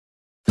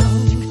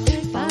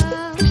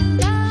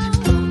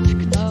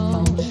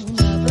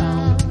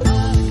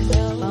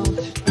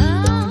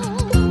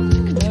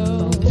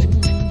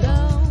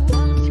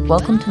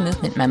Welcome to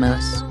Movement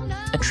Memos,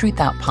 a Truth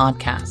Out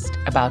podcast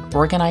about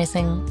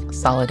organizing,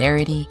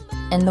 solidarity,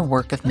 and the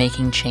work of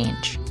making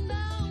change.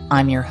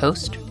 I'm your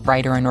host,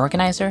 writer, and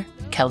organizer,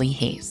 Kelly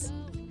Hayes.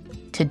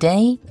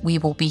 Today, we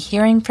will be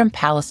hearing from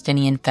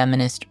Palestinian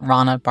feminist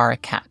Rana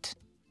Barakat.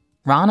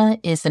 Rana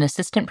is an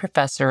assistant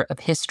professor of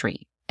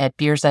history at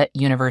Birzeit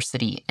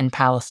University in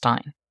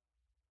Palestine.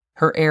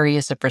 Her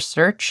areas of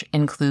research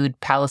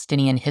include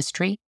Palestinian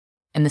history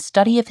and the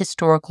study of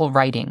historical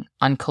writing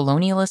on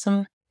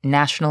colonialism,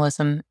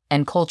 nationalism,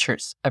 and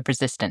cultures of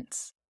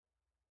resistance.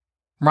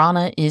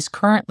 Rana is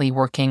currently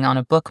working on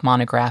a book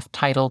monograph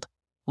titled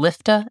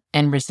Lifta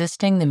and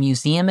Resisting the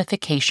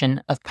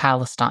Museumification of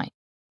Palestine,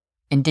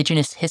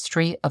 Indigenous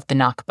History of the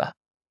Nakba,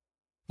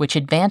 which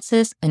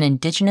advances an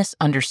indigenous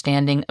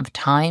understanding of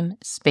time,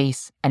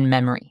 space, and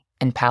memory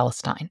in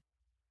Palestine.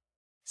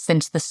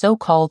 Since the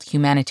so-called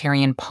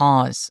humanitarian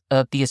pause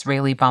of the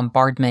Israeli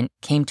bombardment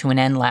came to an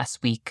end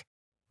last week,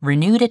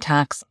 renewed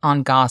attacks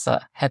on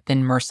Gaza have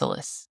been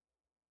merciless.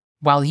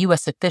 While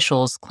U.S.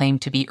 officials claim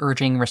to be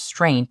urging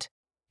restraint,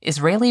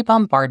 Israeli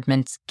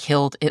bombardments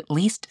killed at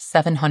least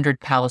 700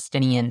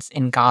 Palestinians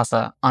in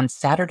Gaza on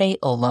Saturday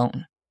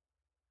alone.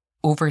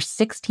 Over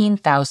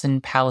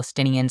 16,000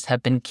 Palestinians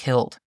have been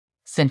killed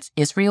since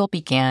Israel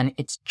began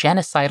its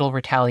genocidal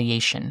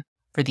retaliation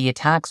for the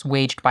attacks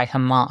waged by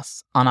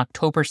Hamas on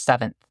October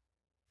 7th,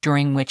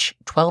 during which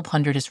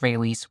 1,200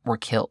 Israelis were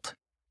killed.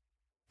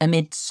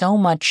 Amid so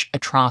much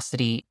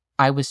atrocity,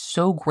 I was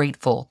so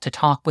grateful to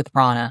talk with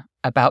Rana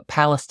about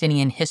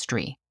Palestinian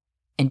history,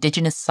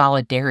 indigenous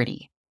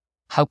solidarity,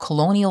 how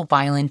colonial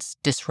violence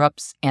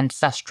disrupts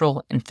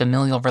ancestral and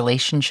familial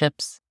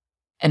relationships,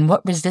 and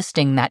what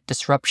resisting that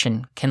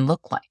disruption can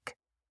look like.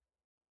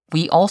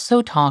 We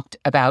also talked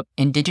about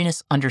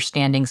indigenous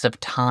understandings of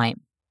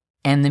time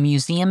and the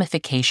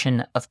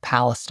museumification of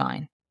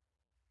Palestine.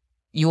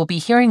 You will be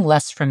hearing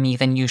less from me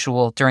than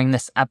usual during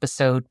this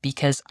episode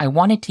because I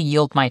wanted to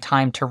yield my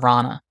time to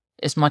Rana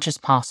as much as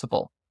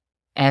possible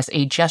as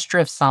a gesture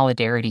of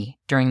solidarity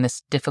during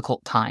this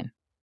difficult time.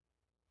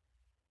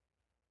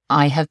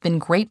 I have been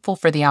grateful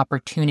for the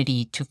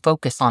opportunity to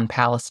focus on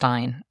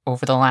Palestine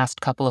over the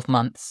last couple of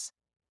months.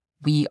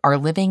 We are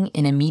living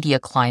in a media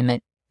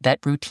climate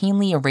that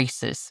routinely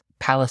erases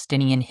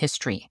Palestinian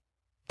history,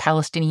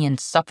 Palestinian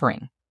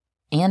suffering,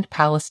 and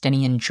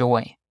Palestinian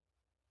joy.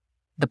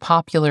 The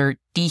popular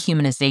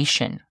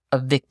dehumanization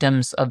of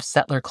victims of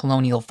settler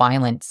colonial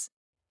violence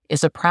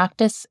is a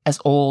practice as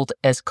old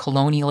as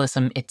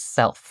colonialism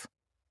itself.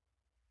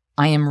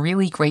 I am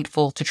really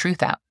grateful to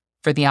Truth Out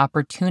for the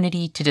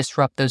opportunity to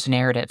disrupt those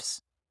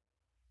narratives.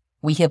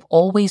 We have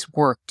always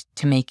worked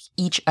to make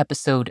each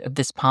episode of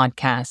this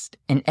podcast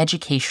an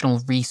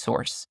educational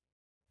resource,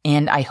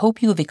 and I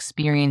hope you have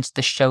experienced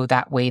the show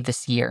that way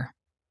this year.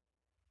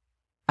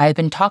 I have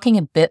been talking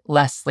a bit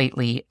less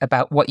lately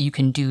about what you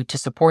can do to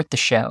support the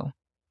show,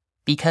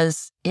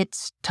 because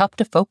it's tough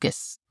to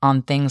focus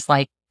on things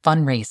like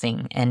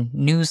fundraising and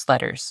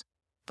newsletters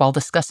while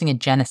discussing a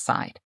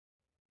genocide.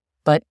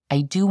 But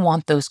I do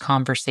want those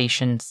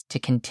conversations to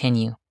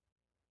continue.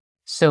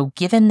 So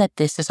given that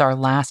this is our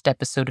last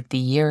episode of the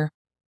year,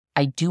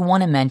 I do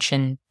want to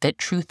mention that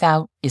Truth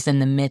Out is in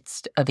the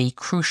midst of a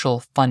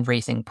crucial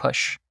fundraising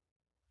push.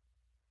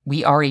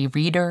 We are a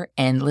reader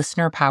and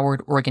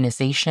listener-powered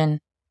organization,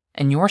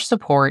 and your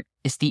support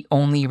is the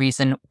only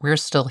reason we're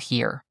still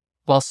here,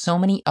 while so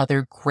many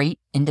other great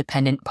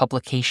independent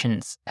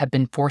publications have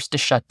been forced to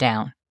shut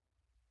down.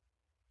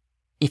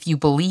 If you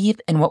believe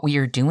in what we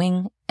are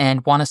doing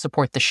and want to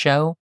support the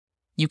show,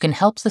 you can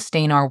help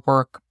sustain our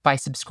work by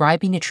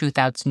subscribing to Truth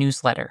Out's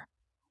newsletter,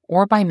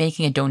 or by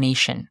making a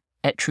donation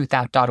at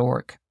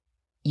truthout.org.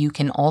 You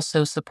can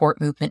also support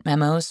Movement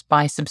Memos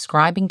by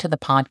subscribing to the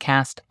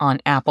podcast on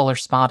Apple or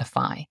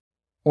Spotify,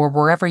 or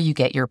wherever you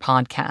get your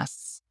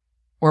podcasts,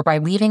 or by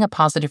leaving a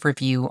positive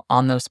review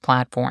on those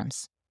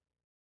platforms.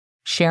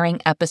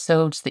 Sharing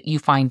episodes that you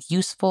find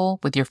useful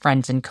with your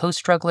friends and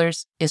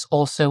co-strugglers is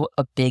also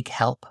a big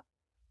help.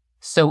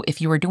 So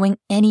if you are doing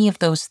any of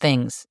those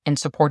things in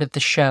support of the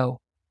show,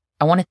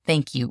 I want to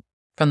thank you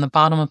from the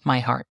bottom of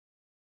my heart.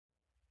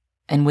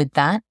 And with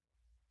that,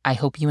 I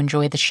hope you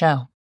enjoy the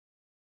show.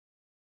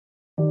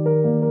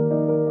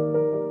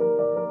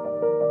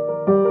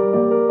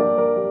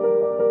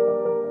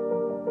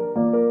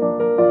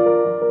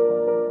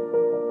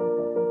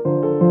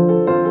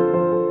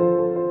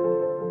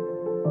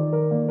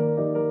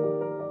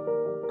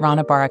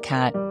 Rana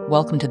Barakat,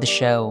 welcome to the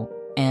show,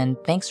 and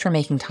thanks for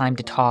making time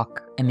to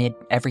talk amid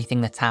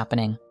everything that's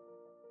happening.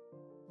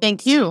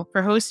 Thank you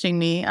for hosting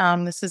me.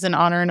 This is an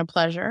honor and a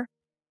pleasure.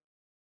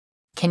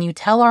 Can you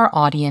tell our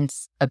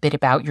audience a bit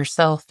about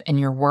yourself and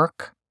your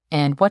work,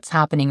 and what's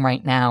happening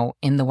right now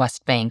in the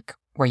West Bank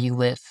where you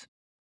live?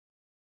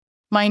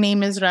 My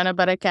name is Rana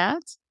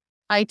Barakat.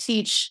 I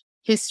teach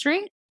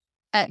history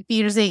at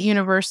Birzeit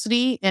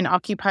University in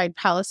occupied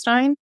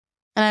Palestine.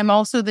 And I'm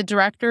also the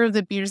director of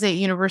the Birzeit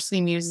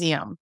University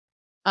Museum,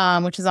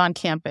 which is on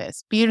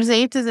campus.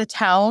 Birzeit is a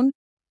town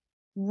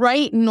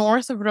right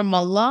north of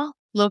Ramallah,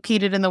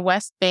 located in the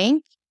West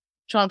Bank.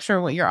 so I'm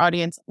sure what your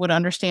audience would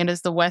understand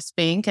as the West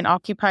Bank and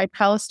occupied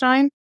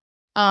Palestine.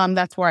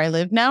 That's where I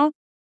live now.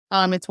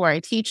 It's where I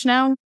teach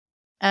now.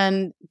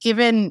 And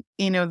given,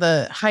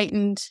 the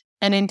heightened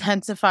and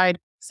intensified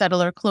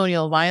settler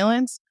colonial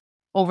violence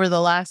over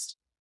the last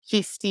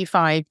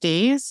 55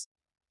 days,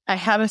 I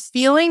have a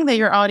feeling that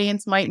your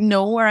audience might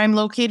know where I'm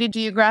located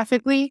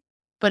geographically,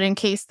 but in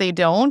case they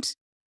don't,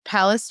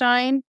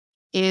 Palestine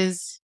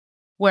is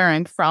where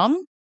I'm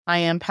from. I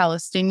am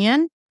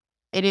Palestinian.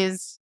 It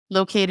is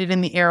located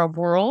in the Arab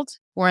world.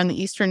 We're on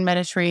the Eastern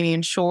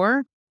Mediterranean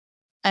shore,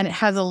 and it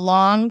has a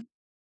long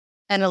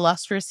and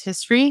illustrious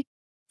history.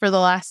 For the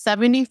last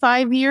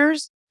 75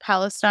 years,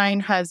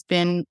 Palestine has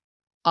been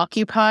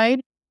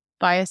occupied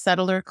by a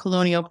settler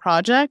colonial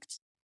project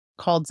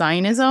called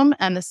Zionism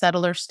and the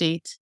settler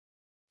state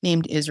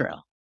named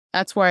Israel.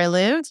 That's where I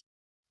lived.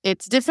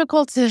 It's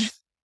difficult to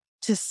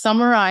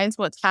summarize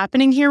what's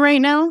happening here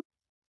right now.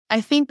 I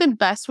think the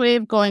best way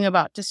of going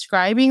about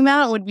describing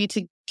that would be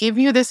to give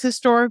you this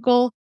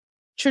historical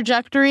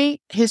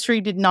trajectory. History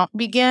did not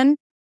begin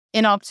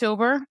in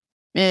October.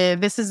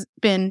 This has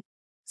been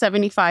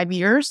 75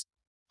 years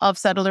of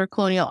settler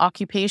colonial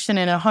occupation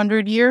and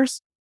 100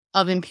 years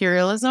of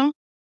imperialism.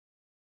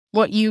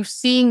 What you're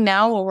seeing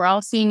now, what we're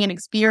all seeing and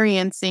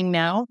experiencing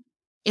now,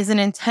 is an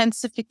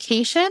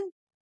intensification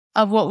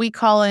of what we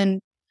call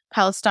in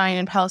Palestine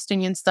and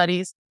Palestinian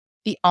studies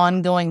the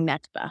ongoing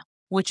Nakba,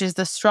 which is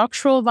the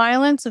structural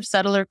violence of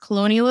settler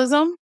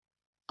colonialism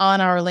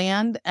on our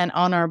land and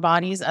on our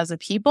bodies as a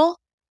people.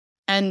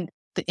 And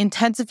the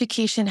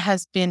intensification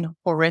has been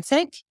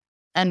horrific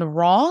and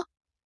raw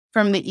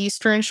from the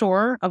eastern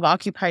shore of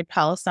occupied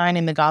Palestine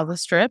in the Gaza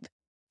Strip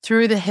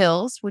through the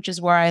hills, which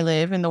is where I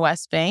live in the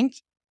West Bank.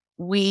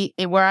 Where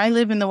I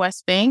live in the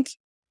West Bank,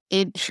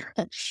 it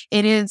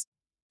is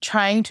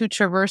trying to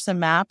traverse a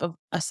map of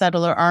a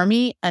settler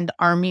army and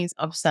armies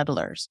of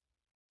settlers.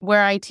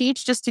 Where I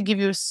teach, just to give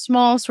you a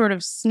small sort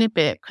of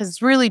snippet, because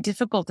it's really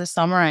difficult to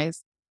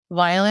summarize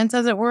violence,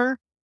 as it were,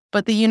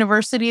 but the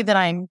university that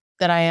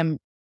I am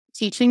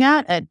teaching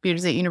at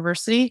Birzeit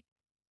University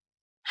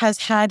has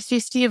had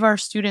 50 of our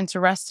students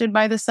arrested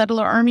by the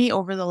settler army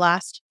over the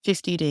last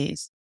 50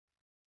 days.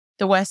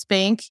 The West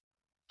Bank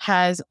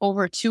has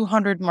over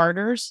 200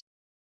 martyrs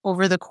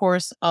over the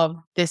course of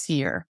this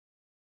year.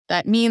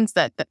 That means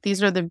that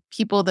these are the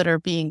people that are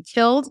being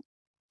killed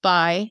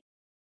by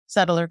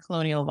settler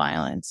colonial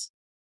violence.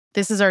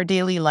 This is our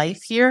daily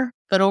life here,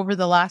 but over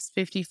the last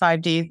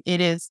 55 days,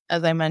 it is,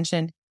 as I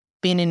mentioned,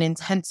 been an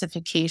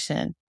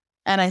intensification.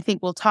 And I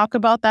think we'll talk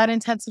about that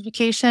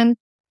intensification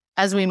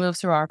as we move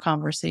through our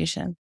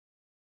conversation.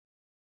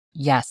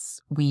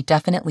 Yes, we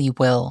definitely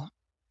will.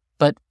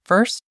 But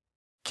first,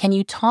 can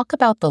you talk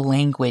about the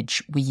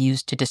language we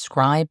use to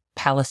describe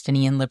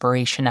Palestinian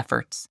liberation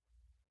efforts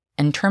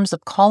in terms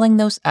of calling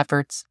those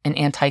efforts an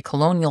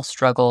anti-colonial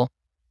struggle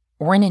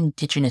or an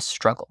indigenous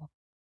struggle?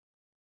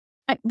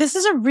 This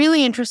is a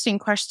really interesting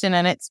question,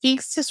 and it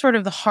speaks to sort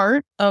of the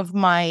heart of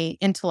my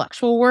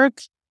intellectual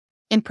work,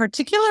 in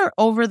particular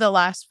over the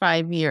last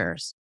 5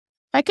 years.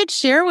 I could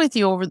share with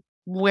you over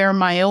where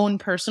my own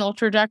personal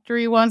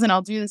trajectory was, and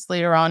I'll do this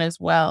later on as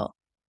well,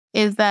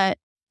 is that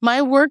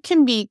my work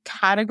can be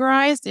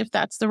categorized, if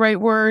that's the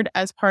right word,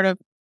 as part of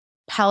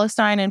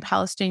Palestine and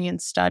Palestinian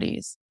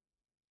studies.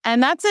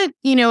 And that's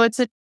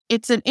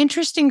it's an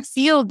interesting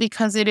field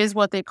because it is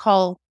what they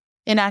call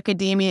in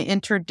academia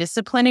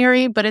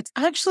interdisciplinary, but it's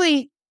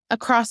actually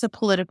across a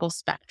political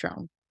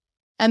spectrum.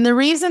 And the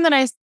reason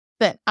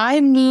that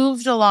I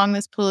moved along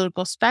this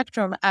political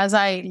spectrum as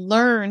I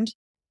learned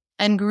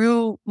and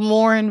grew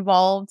more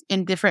involved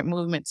in different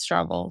movement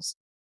struggles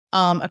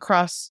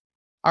across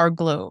our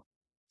globe.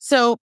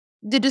 So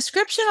the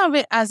description of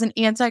it as an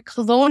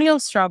anti-colonial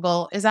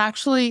struggle is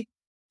actually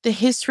the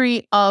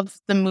history of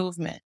the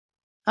movement.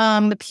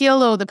 The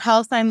PLO, the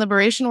Palestine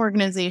Liberation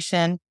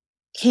Organization,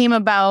 came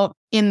about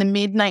in the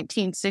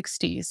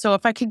mid-1960s. So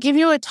if I could give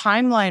you a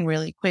timeline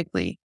really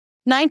quickly,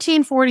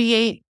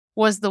 1948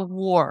 was the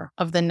war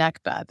of the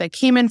Nakba that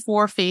came in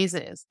 4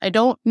 phases. I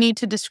don't need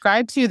to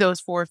describe to you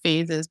those 4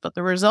 phases, but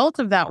the result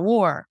of that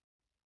war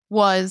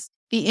was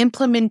the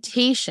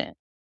implementation,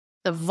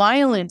 the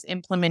violent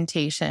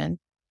implementation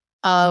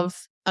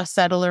of a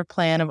settler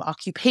plan of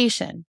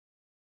occupation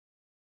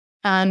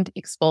and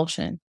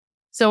expulsion.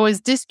 So it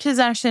was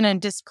dispossession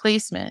and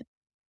displacement.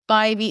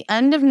 By the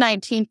end of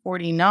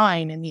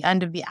 1949 and the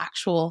end of the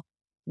actual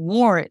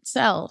war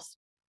itself,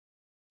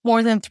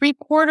 more than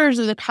 3/4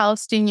 of the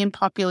Palestinian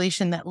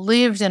population that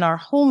lived in our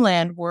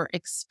homeland were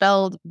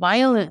expelled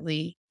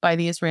violently by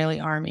the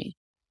Israeli army.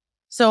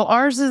 So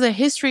ours is a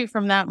history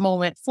from that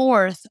moment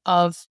forth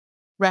of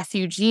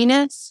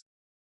refugees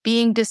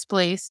being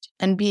displaced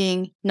and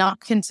being not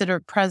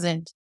considered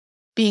present,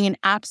 being an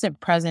absent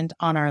present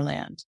on our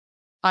land,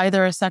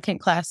 either as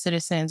second-class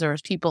citizens or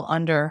as people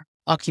under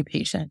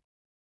occupation.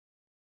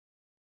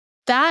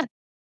 That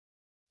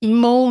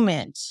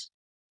moment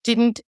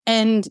didn't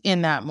end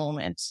in that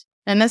moment.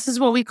 And this is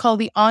what we call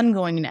the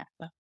ongoing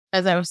Nakba.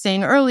 As I was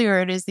saying earlier,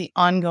 it is the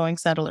ongoing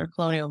settler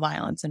colonial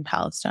violence in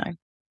Palestine.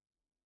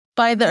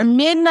 By the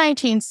mid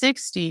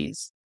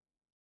 1960s,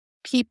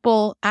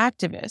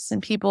 activists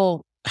and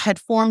people had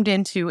formed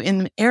into, in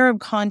the Arab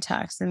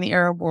context, in the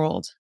Arab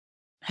world,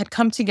 had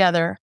come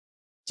together,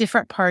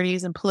 different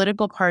parties and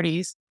political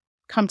parties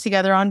come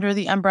together under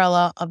the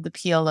umbrella of the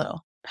PLO,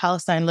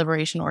 Palestine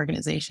Liberation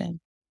Organization.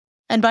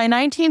 And by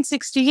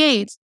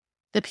 1968,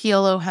 the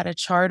PLO had a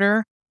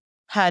charter,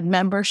 had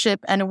membership,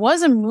 and it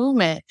was a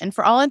movement. And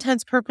for all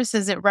intents and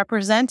purposes, it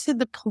represented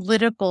the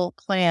political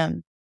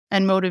plan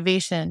and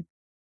motivation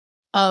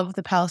of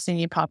the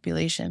Palestinian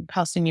population,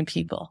 Palestinian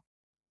people.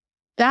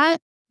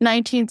 That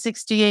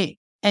 1968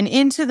 and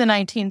into the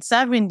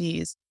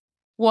 1970s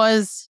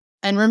was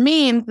and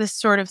remained this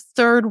sort of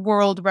third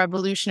world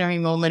revolutionary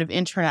moment of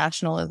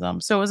internationalism.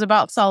 So it was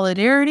about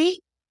solidarity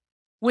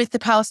with the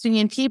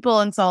Palestinian people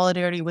and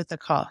solidarity with the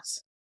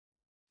cause.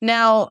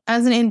 Now,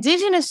 as an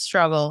indigenous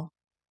struggle,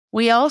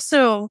 we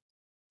also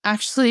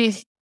actually,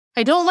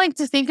 I don't like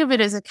to think of it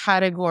as a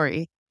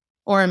category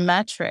or a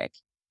metric,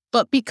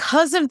 but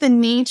because of the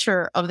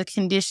nature of the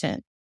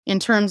condition in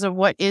terms of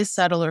what is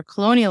settler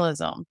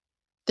colonialism,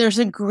 there's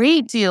a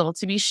great deal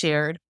to be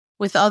shared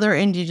with other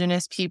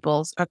indigenous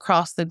peoples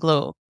across the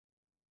globe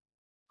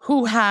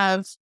who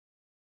have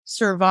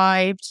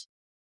survived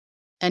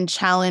and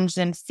challenged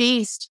and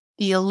faced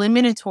the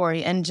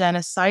eliminatory and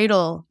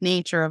genocidal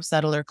nature of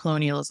settler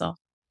colonialism.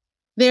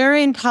 There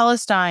in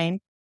Palestine,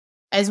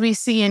 as we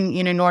see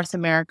in North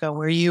America,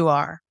 where you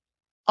are,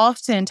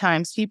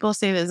 oftentimes people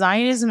say that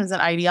Zionism is an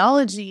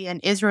ideology and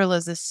Israel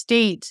as a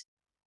state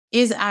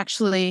is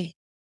actually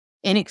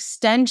an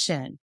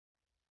extension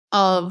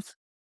of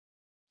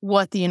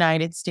what the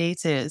United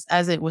States is,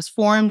 as it was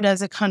formed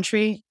as a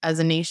country, as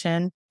a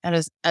nation, and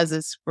as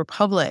its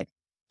republic,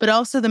 but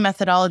also the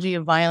methodology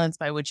of violence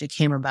by which it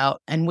came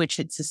about and which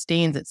it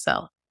sustains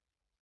itself.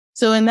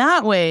 So in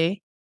that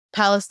way,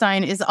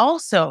 Palestine is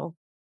also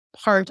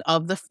part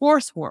of the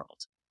fourth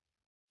world.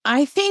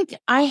 I think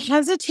I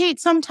hesitate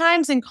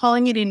sometimes in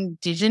calling it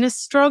indigenous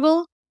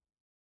struggle.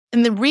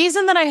 And the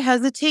reason that I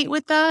hesitate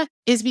with that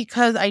is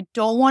because I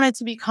don't want it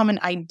to become an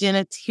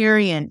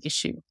identitarian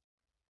issue.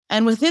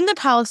 And within the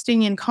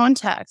Palestinian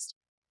context,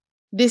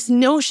 this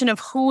notion of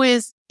who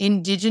is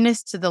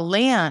indigenous to the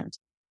land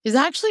is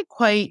actually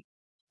quite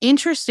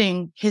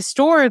interesting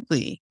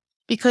historically,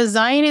 because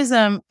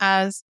Zionism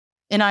as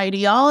an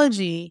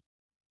ideology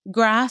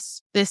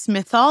grasps this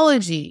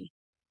mythology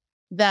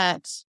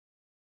that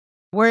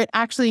where it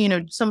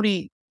actually,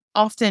 somebody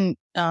often,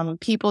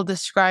 people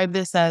describe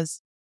this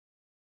as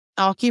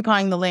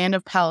occupying the land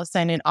of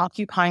Palestine and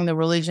occupying the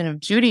religion of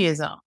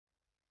Judaism.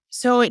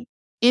 So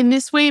in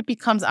this way, it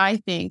becomes, I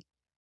think,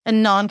 a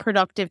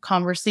non-productive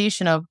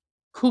conversation of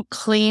who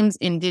claims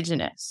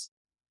indigenous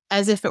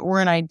as if it were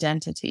an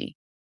identity.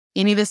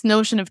 This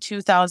notion of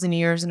 2,000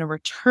 years and a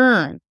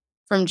return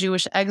from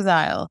Jewish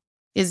exile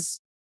is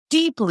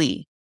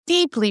deeply,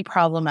 deeply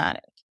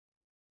problematic.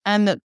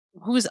 And that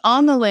who's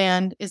on the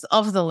land is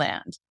of the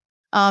land.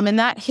 And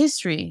that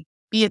history,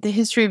 be it the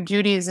history of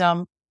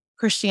Judaism,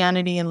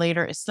 Christianity, and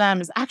later Islam,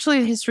 is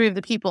actually the history of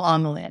the people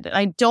on the land. And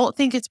I don't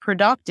think it's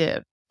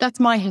productive. That's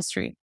my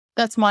history.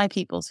 That's my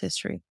people's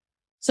history.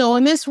 So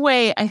in this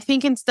way, I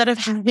think instead of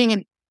having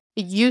a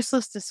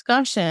useless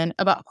discussion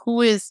about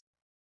who is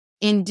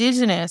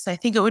indigenous, I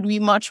think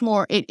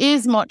it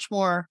is much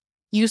more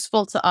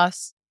useful to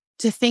us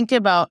to think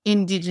about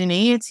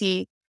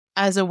indigeneity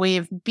as a way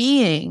of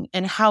being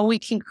and how we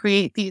can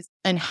create these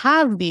and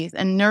have these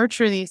and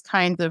nurture these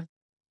kinds of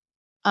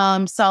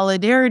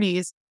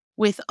solidarities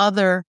with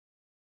other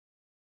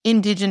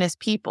indigenous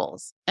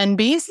peoples. And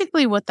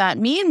basically what that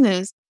means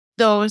is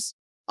those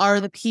are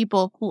the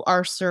people who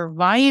are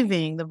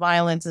surviving the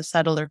violence of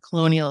settler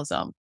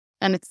colonialism.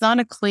 And it's not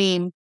a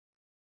claim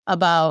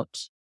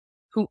about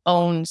who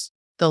owns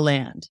the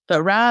land,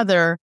 but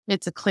rather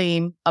it's a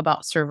claim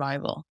about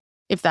survival,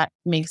 if that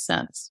makes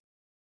sense.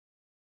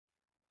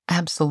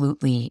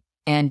 Absolutely.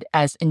 And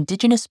as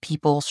Indigenous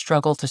people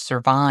struggle to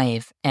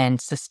survive and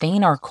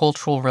sustain our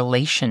cultural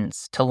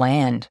relations to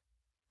land,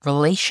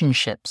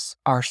 relationships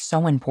are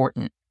so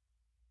important.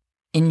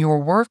 In your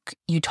work,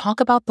 you talk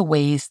about the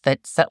ways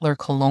that settler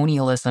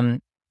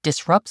colonialism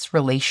disrupts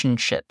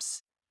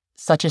relationships,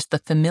 such as the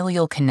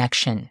familial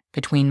connection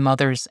between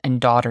mothers and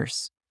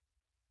daughters.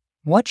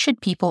 What should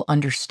people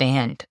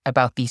understand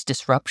about these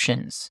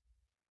disruptions,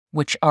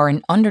 which are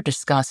an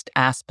underdiscussed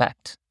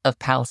aspect of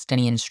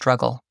Palestinian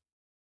struggle?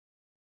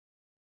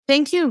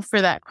 Thank you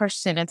for that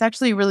question. It's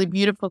actually a really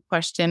beautiful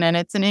question, and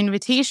it's an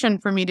invitation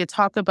for me to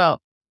talk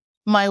about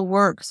my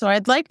work. So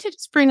I'd like to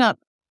just bring up,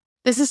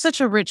 this is such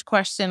a rich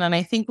question, and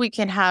I think we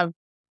can have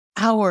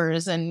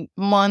hours and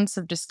months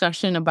of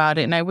discussion about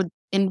it. And I would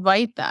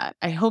invite that.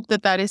 I hope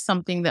that that is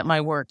something that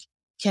my work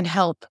can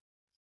help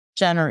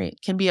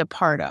generate, can be a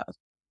part of.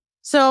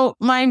 So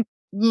my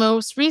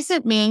most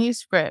recent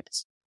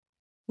manuscript,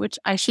 which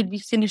I should be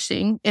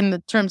finishing in the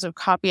terms of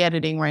copy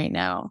editing right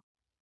now,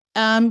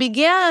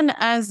 began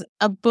as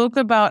a book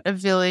about a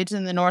village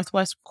in the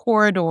northwest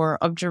corridor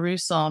of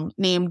Jerusalem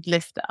named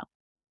Lifta.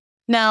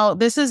 Now,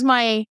 this is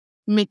my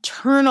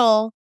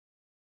maternal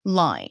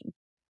line.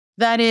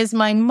 That is,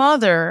 my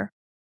mother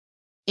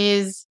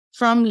is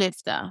from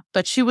Lifta,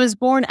 but she was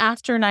born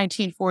after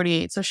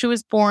 1948. So she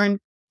was born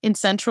in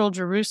central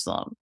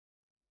Jerusalem.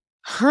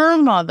 Her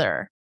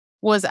mother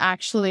was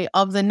actually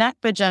of the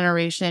Nakba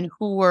generation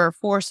who were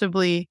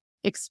forcibly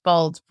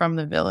expelled from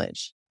the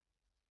village.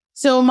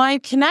 So my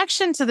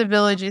connection to the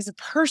village is a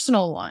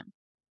personal one.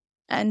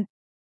 And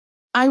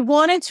I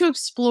wanted to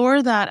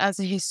explore that as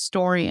a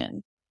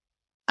historian.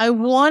 I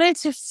wanted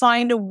to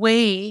find a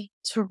way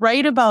to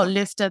write about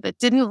Lifta that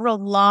didn't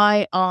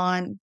rely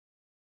on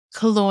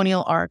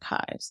colonial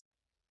archives.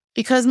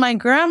 Because my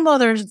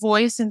grandmother's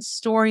voice and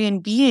story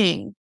and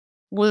being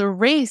were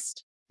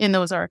erased in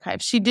those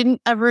archives. She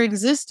didn't ever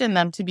exist in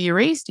them to be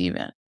erased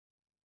even.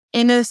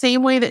 In the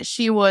same way that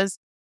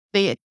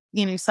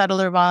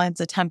settler violence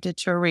attempted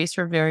to erase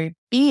her very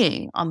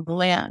being on the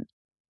land.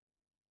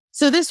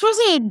 So this was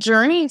a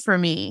journey for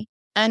me.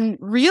 And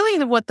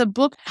really what the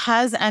book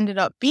has ended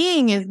up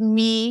being is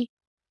me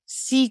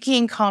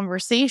seeking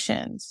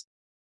conversations.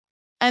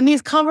 And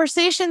these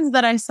conversations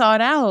that I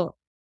sought out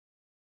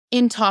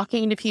in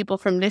talking to people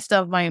from Lifta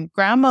of my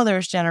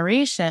grandmother's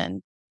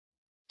generation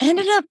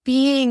ended up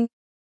being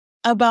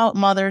about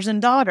mothers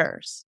and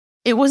daughters.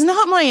 It was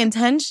not my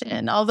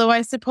intention, although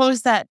I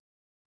suppose that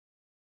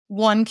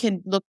one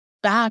can look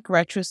back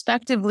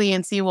retrospectively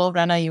and see, well,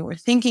 Rana, you were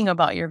thinking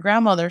about your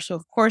grandmother. So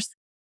of course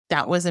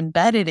that was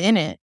embedded in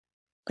it,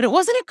 but it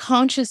wasn't a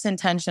conscious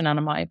intention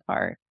on my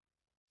part.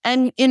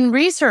 And in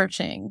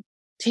researching,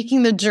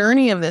 taking the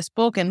journey of this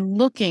book and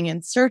looking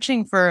and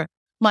searching for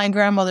my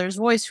grandmother's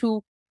voice,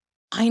 who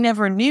I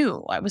never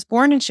knew. I was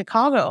born in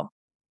Chicago.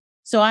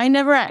 So I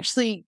never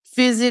actually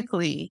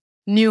physically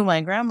knew my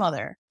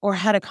grandmother or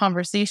had a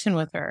conversation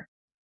with her.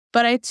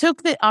 But I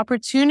took the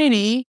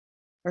opportunity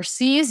or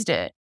seized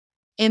it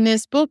in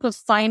this book of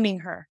finding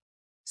her,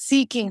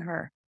 seeking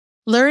her,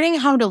 learning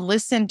how to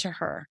listen to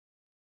her.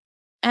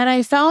 And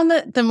I found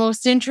that the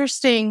most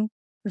interesting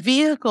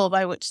vehicle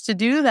by which to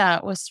do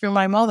that was through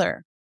my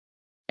mother.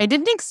 I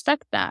didn't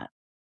expect that.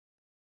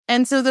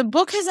 And so the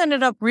book has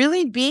ended up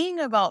really being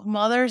about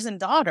mothers and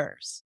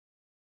daughters.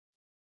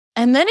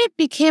 And then it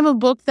became a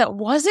book that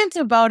wasn't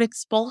about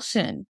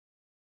expulsion,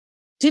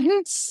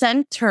 didn't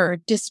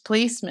center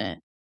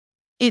displacement.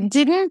 It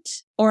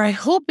didn't, or I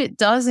hope it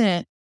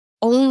doesn't,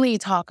 only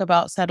talk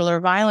about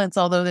settler violence,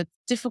 although it's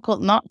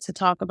difficult not to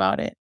talk about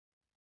it.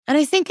 And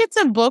I think it's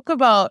a book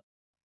about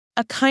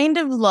a kind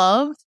of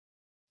love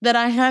that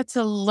I had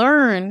to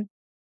learn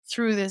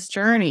through this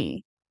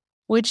journey,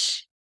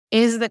 which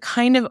is the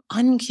kind of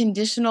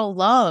unconditional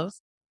love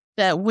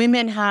that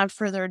women have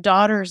for their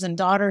daughters and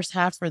daughters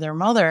have for their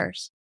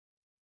mothers.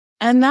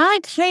 And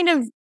that kind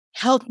of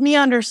helped me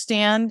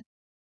understand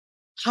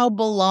how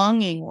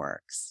belonging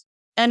works.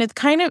 And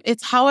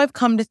it's how I've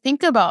come to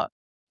think about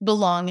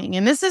belonging.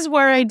 And this is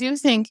where I do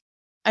think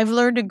I've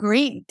learned a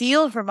great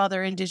deal from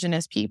other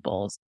Indigenous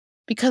peoples,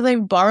 because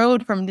I've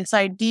borrowed from this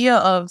idea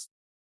of,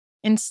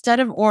 instead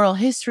of oral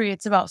history,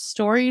 it's about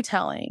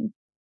storytelling.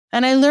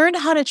 And I learned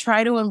how to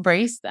try to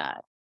embrace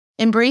that,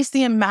 embrace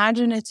the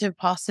imaginative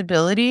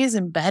possibilities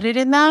embedded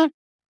in that.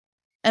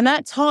 And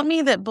that taught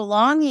me that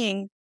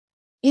belonging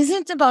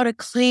isn't about a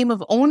claim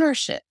of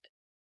ownership.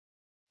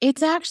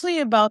 It's actually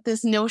about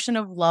this notion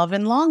of love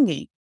and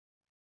longing.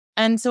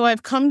 And so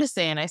I've come to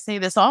say, and I say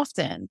this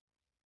often,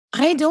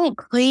 I don't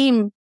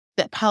claim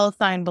that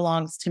Palestine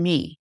belongs to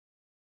me.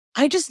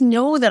 I just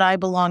know that I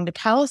belong to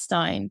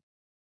Palestine.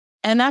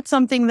 And that's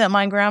something that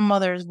my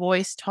grandmother's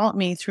voice taught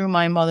me through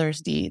my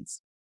mother's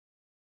deeds.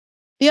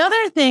 The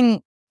other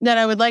thing that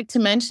I would like to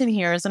mention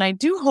here is, and I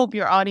do hope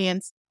your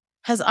audience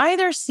has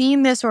either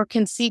seen this or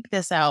can seek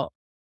this out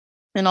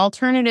in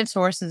alternative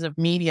sources of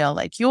media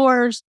like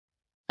yours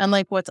and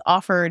like what's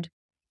offered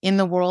in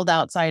the world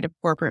outside of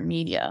corporate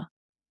media,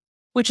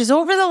 which is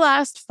over the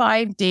last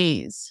 5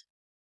 days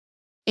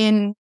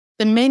in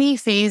the many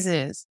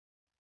phases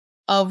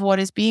of what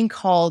is being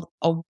called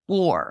a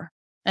war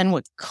and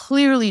what's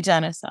clearly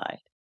genocide.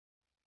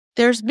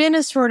 There's been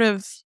a sort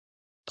of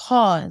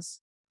pause.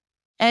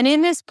 And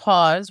in this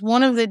pause,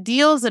 one of the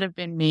deals that have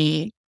been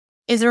made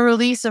is a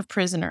release of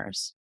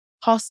prisoners,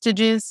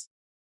 hostages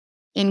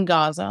in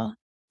Gaza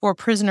or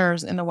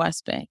prisoners in the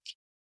West Bank.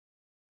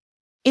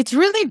 It's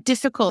really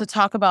difficult to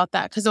talk about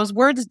that because those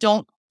words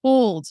don't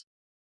hold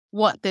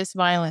what this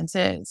violence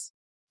is.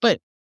 But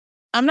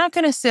I'm not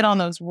going to sit on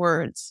those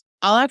words.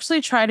 I'll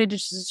actually try to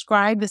just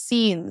describe the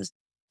scenes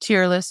to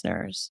your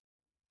listeners.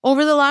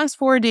 Over the last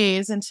 4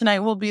 days, and tonight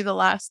will be the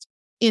last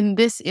in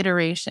this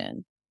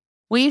iteration,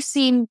 we've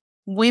seen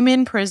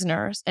women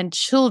prisoners and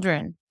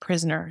children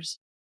prisoners,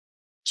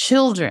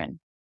 children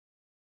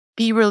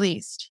be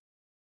released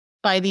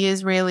by the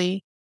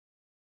Israeli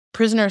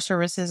prisoner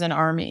services and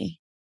army.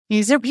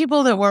 These are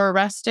people that were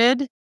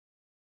arrested,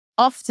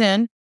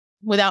 often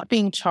without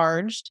being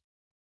charged,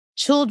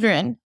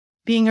 children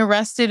being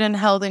arrested and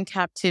held in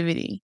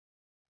captivity.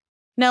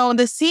 Now,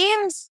 the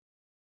scenes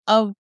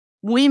of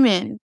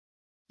women,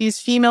 these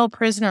female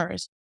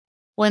prisoners,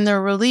 when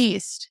they're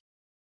released,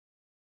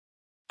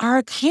 are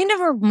a kind of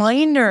a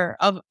reminder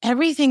of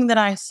everything that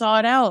I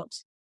sought out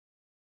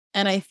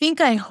and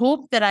I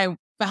hope that I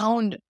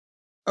found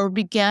or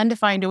began to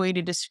find a way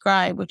to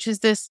describe, which is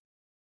this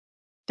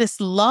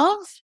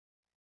love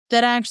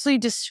that actually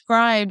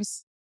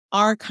describes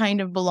our kind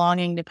of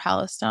belonging to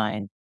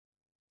Palestine.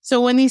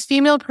 So when these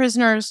female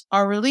prisoners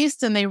are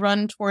released and they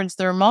run towards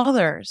their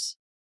mothers,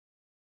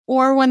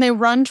 or when they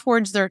run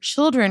towards their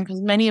children,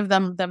 because many of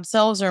them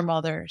themselves are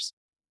mothers,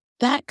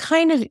 that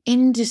kind of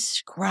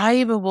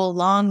indescribable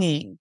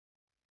longing,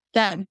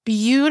 that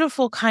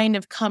beautiful kind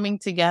of coming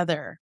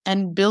together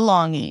and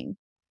belonging,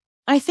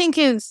 I think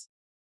it's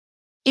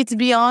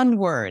beyond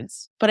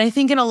words. But I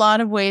think in a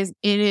lot of ways,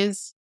 it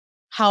is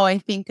how I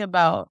think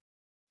about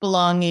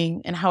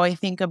belonging and how I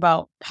think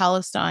about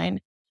Palestine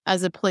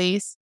as a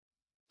place,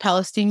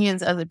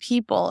 Palestinians as a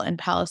people, and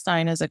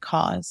Palestine as a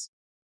cause.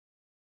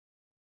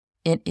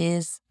 It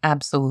is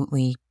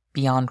absolutely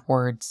beyond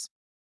words.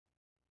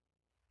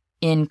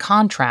 In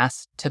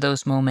contrast to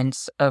those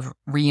moments of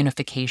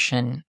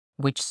reunification,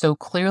 which so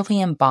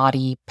clearly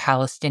embody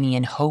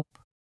Palestinian hope,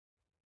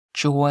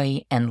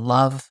 joy, and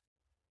love,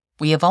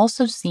 we have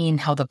also seen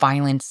how the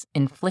violence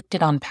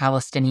inflicted on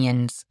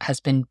Palestinians has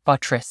been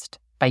buttressed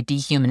by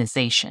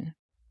dehumanization.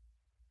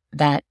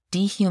 That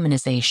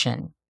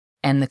dehumanization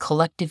and the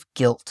collective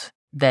guilt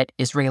that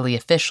Israeli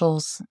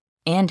officials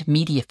and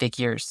media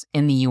figures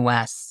in the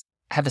US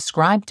have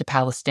ascribed to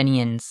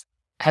Palestinians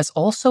has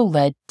also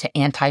led to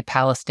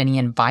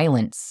anti-Palestinian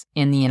violence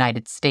in the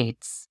United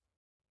States.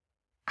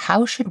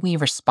 How should we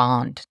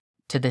respond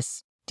to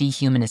this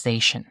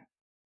dehumanization?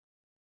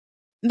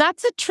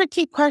 That's a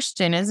tricky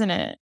question, isn't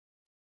it?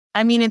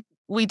 I mean,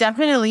 we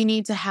definitely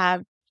need to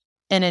have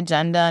an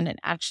agenda and an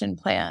action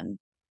plan.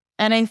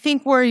 And I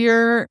think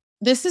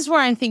this is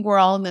where I think we're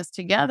all in this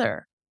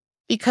together,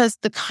 because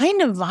the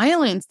kind of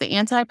violence, the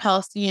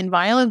anti-Palestinian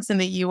violence in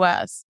the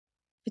US,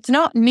 it's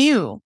not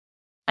new.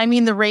 I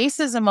mean, the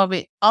racism of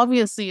it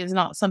obviously is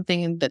not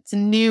something that's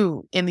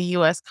new in the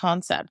US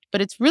concept,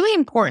 but it's really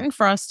important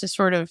for us to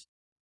sort of,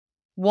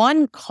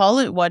 one, call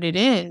it what it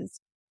is,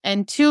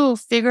 and two,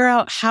 figure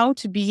out how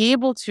to be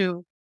able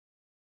to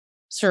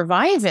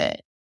survive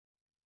it.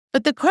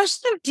 But the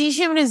question of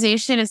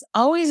dehumanization is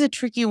always a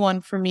tricky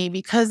one for me,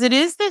 because it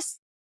is this,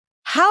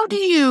 how do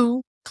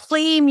you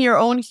claim your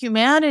own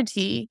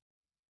humanity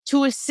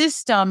to a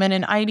system and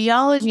an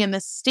ideology in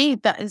the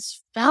state that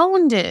is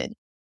founded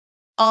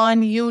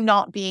on you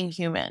not being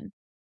human?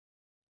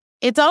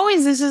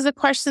 This is a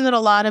question that a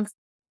lot of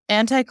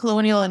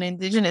anti-colonial and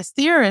indigenous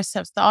theorists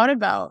have thought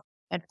about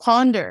and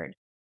pondered,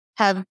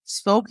 have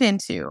spoken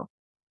to.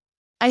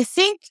 I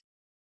think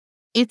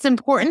it's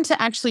important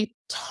to actually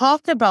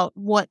talk about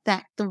what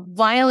the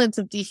violence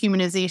of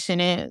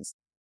dehumanization is.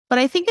 But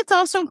I think it's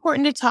also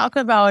important to talk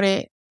about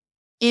it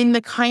in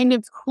the kind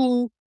of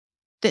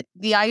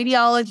the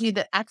ideology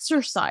that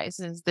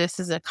exercises this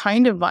as a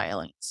kind of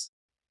violence.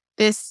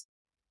 This,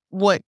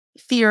 what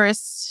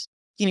theorists,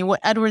 what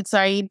Edward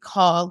Said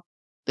called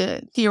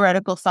the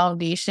theoretical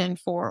foundation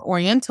for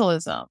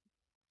Orientalism,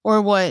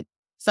 or what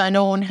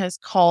Fanon has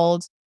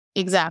called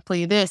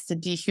exactly this, the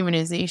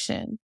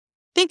dehumanization.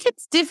 I think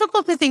it's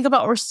difficult to think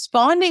about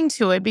responding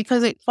to it,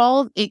 because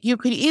you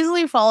could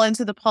easily fall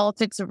into the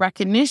politics of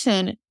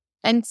recognition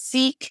and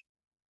seek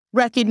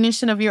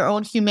recognition of your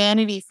own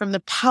humanity from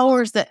the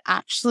powers that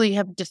actually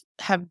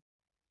have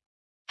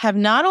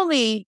not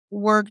only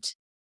worked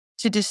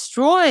to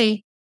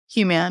destroy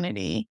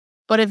humanity,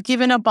 but have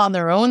given up on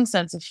their own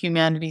sense of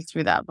humanity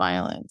through that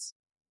violence.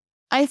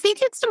 I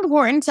think it's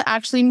important to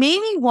actually,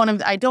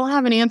 I don't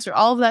have an answer.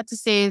 All of that to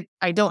say,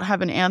 I don't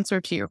have an answer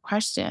to your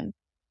question,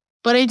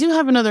 but I do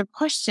have another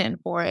question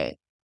for it,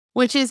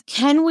 which is,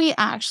 can we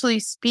actually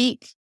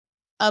speak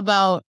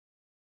about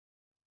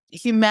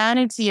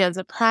humanity as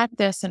a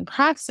practice and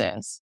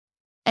praxis,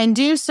 and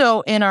do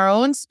so in our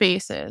own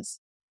spaces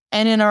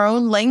and in our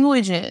own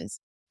languages,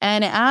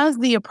 and as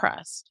the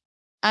oppressed,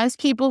 as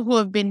people who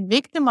have been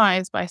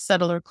victimized by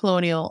settler,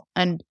 colonial,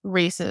 and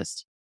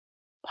racist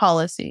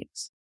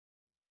policies?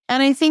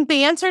 And I think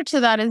the answer to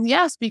that is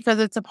yes, because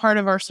it's a part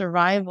of our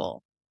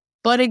survival.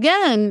 But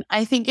again,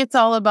 I think it's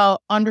all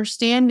about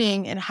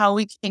understanding and how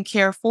we can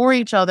care for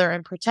each other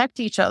and protect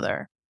each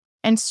other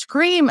and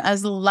scream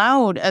as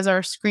loud as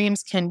our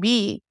screams can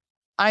be,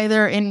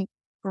 either in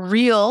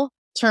real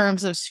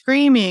terms of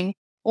screaming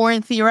or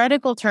in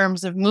theoretical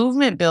terms of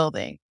movement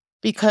building,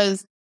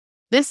 because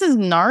this is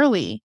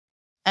gnarly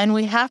and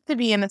we have to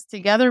be in this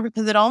together,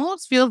 because it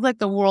almost feels like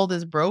the world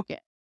is broken.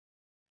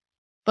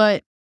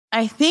 But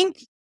I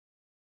think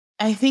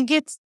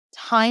it's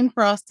time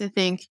for us to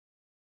think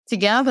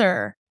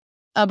together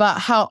about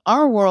how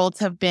our worlds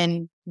have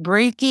been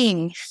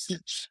breaking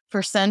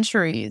for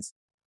centuries.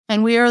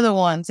 And we are the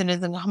ones, and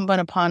it's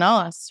incumbent upon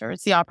us, or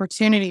it's the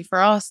opportunity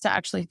for us to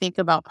actually think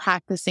about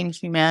practicing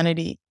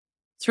humanity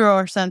through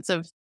our sense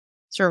of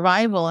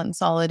survival and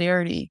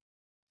solidarity.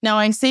 Now,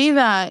 I say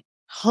that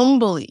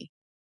humbly,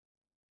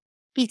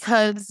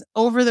 because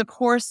over the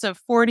course of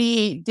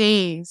 48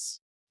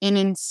 days, an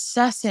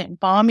incessant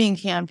bombing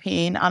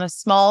campaign on a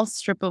small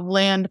strip of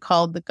land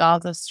called the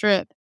Gaza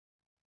Strip,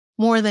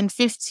 more than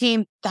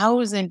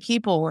 15,000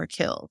 people were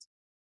killed.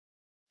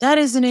 That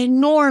is an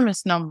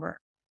enormous number.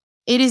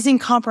 It is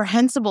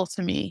incomprehensible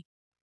to me.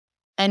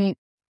 And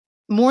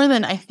more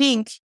than, I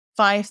think,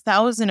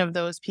 5,000 of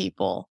those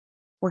people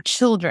were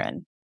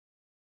children.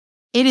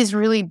 It is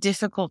really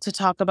difficult to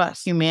talk about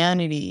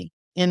humanity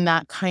in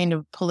that kind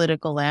of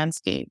political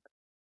landscape.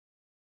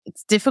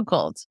 It's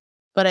difficult,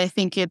 but I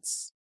think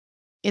it's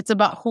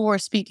about who we're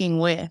speaking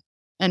with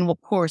and who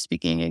we're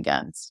speaking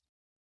against.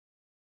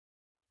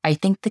 I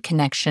think the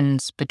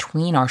connections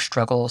between our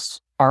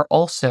struggles are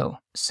also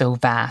so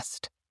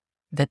vast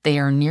that they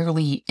are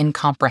nearly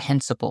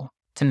incomprehensible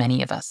to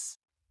many of us.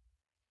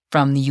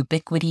 From the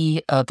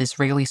ubiquity of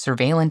Israeli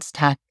surveillance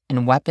tech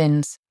and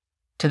weapons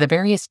to the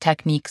various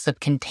techniques of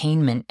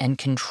containment and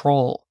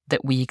control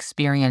that we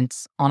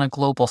experience on a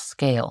global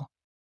scale.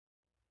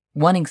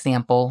 One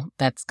example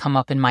that's come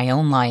up in my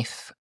own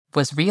life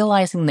was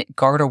realizing that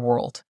Garda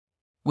World,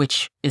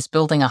 which is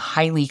building a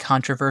highly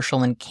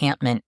controversial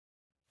encampment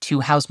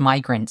to house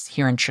migrants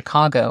here in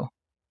Chicago,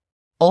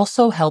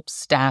 also helps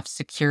staff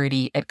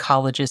security at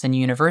colleges and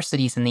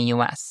universities in the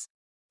US.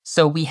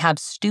 So we have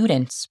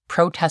students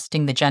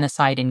protesting the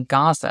genocide in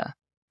Gaza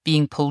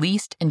being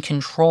policed and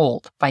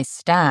controlled by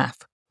staff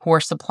who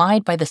are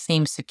supplied by the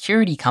same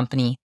security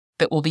company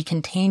that will be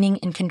containing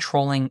and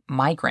controlling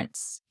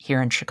migrants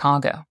here in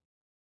Chicago.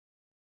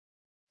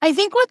 I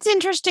think what's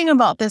interesting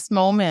about this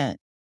moment,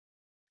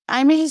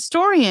 I'm a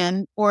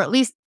historian, or at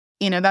least,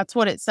 that's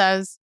what it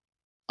says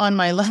on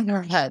my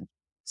letterhead.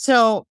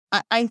 So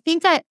I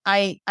think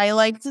I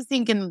like to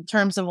think in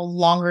terms of a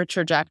longer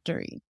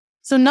trajectory.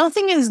 So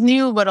nothing is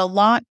new, but a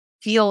lot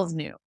feels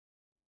new.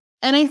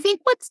 And I think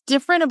what's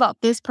different about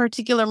this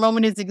particular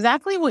moment is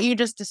exactly what you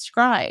just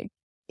described,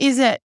 is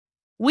that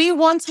we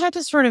once had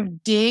to sort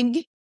of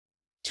dig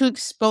to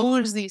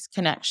expose these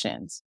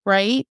connections,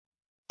 right?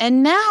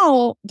 And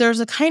now there's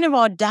a kind of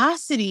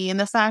audacity in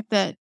the fact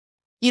that,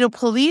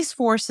 police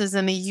forces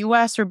in the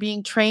US are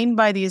being trained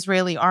by the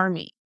Israeli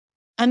army.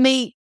 And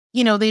they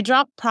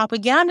drop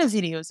propaganda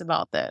videos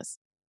about this.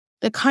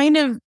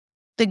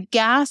 The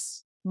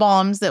gas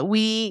bombs that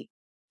we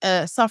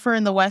suffer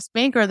in the West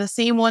Bank are the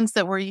same ones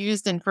that were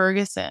used in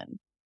Ferguson.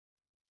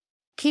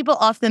 People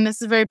often, this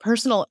is a very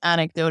personal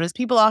anecdote, is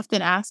people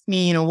often ask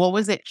me, what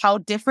was it? How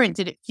different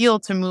did it feel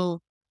to move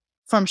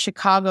from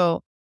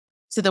Chicago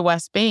to the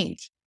West Bank?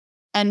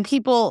 And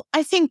people,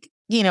 I think,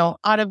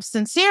 out of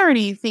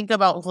sincerity, think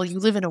about, well, you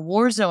live in a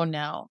war zone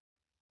now.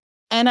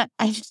 And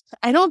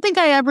I don't think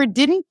I ever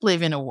didn't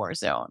live in a war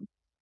zone.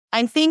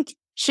 I think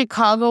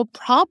Chicago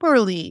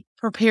properly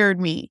prepared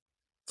me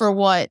for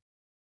what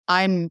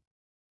I'm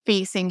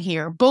facing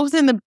here, both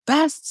in the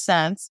best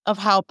sense of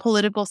how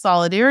political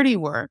solidarity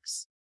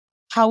works,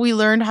 how we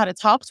learned how to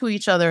talk to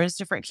each other as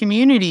different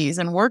communities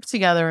and work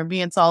together and be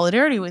in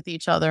solidarity with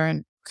each other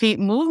and create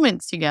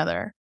movements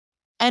together.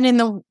 And in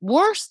the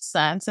worst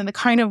sense, in the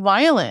kind of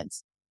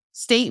violence,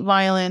 state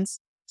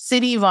violence,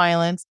 city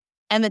violence,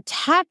 and the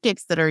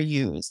tactics that are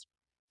used.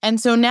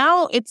 And so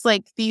now it's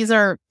like these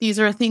are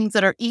things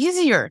that are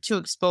easier to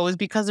expose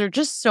because they're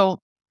just so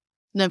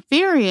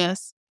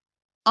nefarious,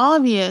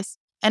 obvious,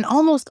 and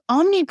almost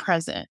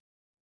omnipresent.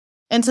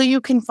 And so you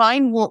can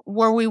find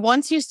where we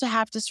once used to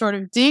have to sort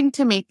of dig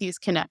to make these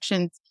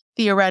connections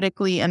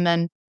theoretically and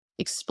then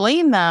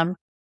explain them.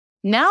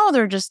 Now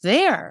they're just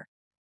there.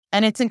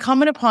 And it's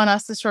incumbent upon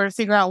us to sort of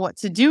figure out what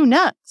to do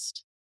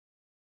next.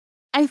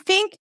 I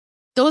think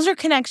those are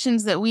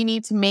connections that we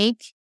need to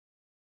make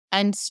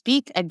and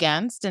speak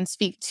against and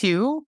speak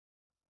to,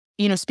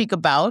 speak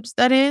about,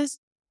 that is.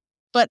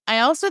 But I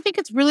also think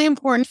it's really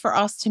important for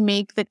us to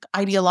make the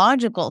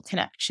ideological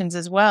connections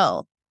as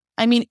well.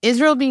 I mean,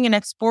 Israel being an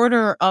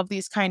exporter of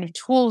these kind of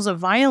tools of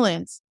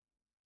violence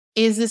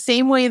is the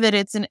same way that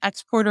it's an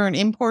exporter and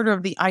importer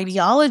of the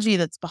ideology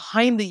that's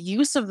behind the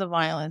use of the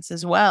violence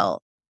as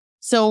well.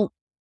 So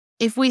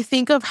if we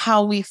think of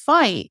how we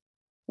fight,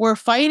 we're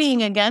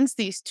fighting against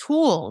these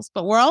tools,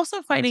 but we're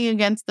also fighting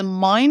against the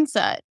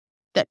mindset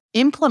that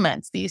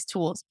implements these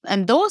tools.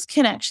 And those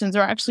connections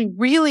are actually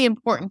really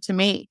important to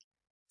make.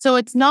 So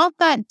it's not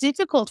that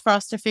difficult for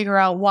us to figure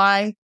out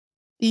why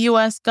the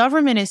US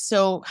government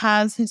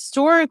has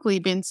historically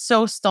been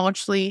so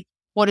staunchly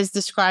what is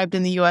described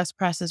in the US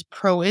press as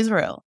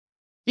pro-Israel.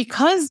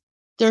 Because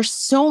there's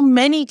so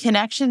many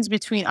connections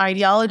between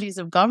ideologies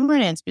of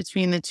governance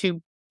between the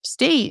two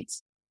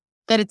states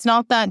that it's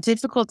not that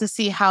difficult to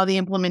see how the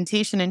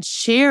implementation and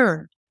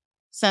shared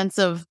sense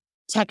of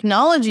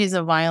technologies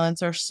of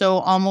violence are so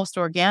almost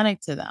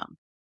organic to them.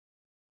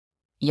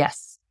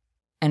 Yes.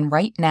 And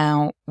right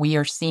now, we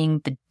are seeing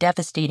the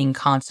devastating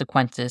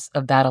consequences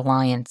of that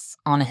alliance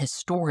on a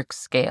historic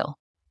scale.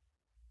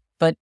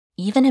 But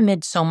even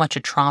amid so much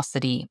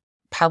atrocity,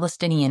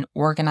 Palestinian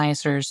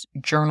organizers,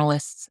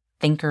 journalists,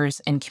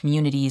 thinkers, and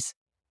communities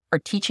are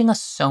teaching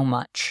us so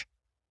much.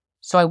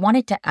 So I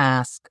wanted to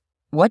ask,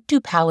 what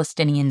do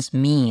Palestinians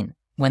mean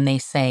when they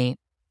say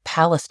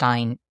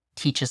Palestine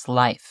teaches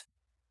life?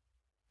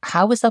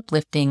 How is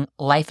uplifting,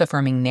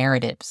 life-affirming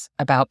narratives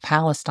about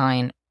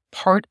Palestine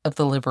part of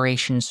the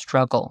liberation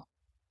struggle?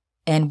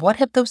 And what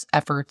have those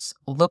efforts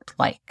looked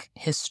like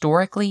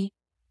historically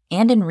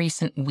and in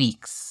recent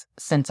weeks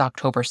since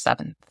October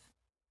 7th?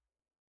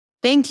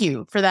 Thank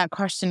you for that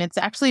question. It's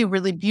actually a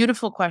really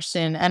beautiful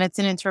question, and it's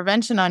an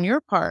intervention on your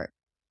part,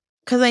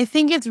 because I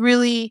think it's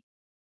really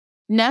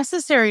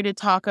necessary to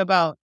talk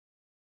about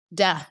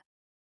death,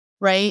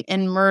 right?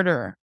 And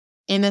murder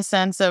in the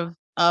sense of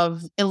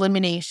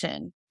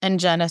elimination and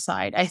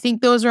genocide. I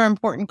think those are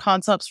important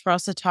concepts for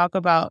us to talk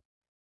about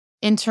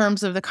in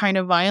terms of the kind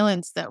of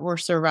violence that we're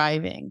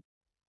surviving.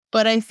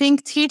 But I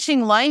think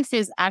teaching life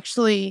is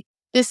actually,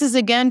 this is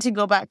again to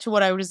go back to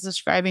what I was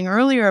describing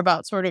earlier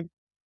about sort of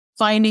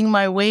finding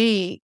my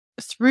way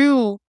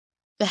through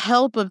the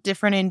help of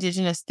different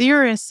Indigenous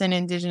theorists and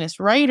Indigenous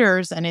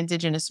writers and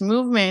Indigenous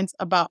movements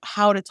about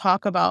how to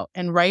talk about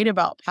and write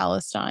about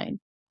Palestine.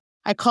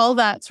 I call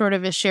that sort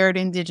of a shared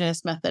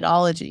Indigenous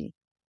methodology.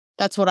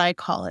 That's what I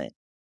call it.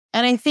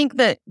 And I think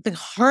that the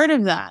heart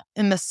of that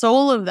and the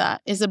soul of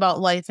that is about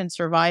life and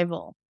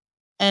survival.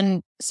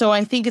 And so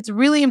I think it's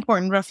really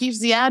important.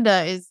 Rafif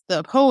Ziada is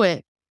the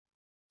poet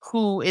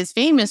who is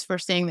famous for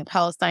saying that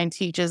Palestine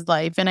teaches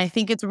life. And I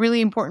think it's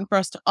really important for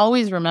us to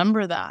always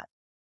remember that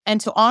and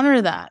to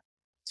honor that,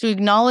 to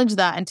acknowledge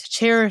that and to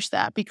cherish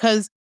that,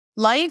 because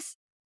life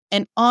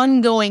and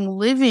ongoing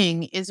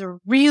living is a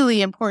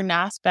really important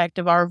aspect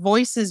of our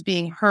voices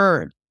being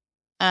heard.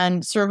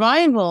 And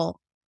survival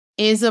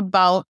is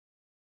about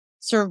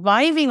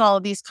surviving all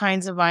of these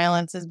kinds of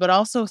violences, but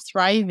also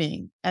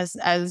thriving,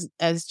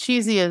 as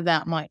cheesy as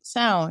that might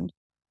sound.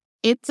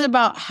 It's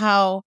about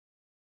how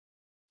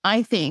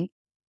I think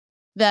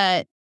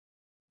that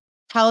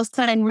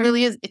Palestine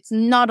really is, it's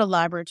not a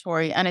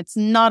laboratory and it's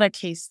not a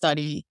case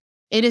study.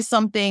 It is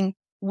something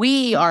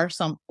we are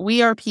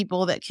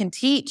people that can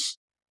teach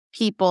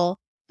people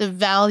the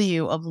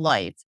value of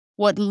life,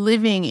 what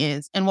living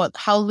is, and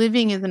how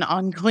living is an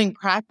ongoing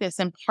practice.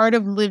 And part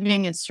of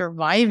living is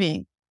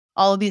surviving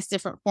all of these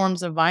different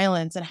forms of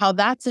violence, and how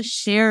that's a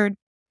shared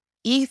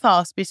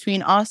ethos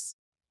between us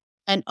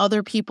and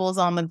other peoples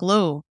on the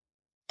globe.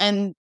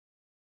 And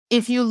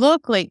if you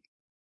look, like,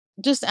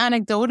 just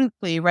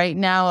anecdotally right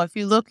now, if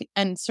you look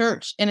and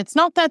search, and it's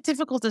not that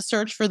difficult to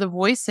search for the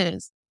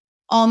voices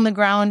on the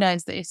ground,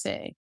 as they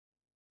say,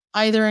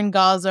 either in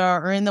Gaza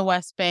or in the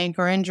West Bank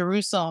or in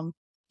Jerusalem,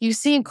 you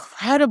see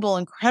incredible,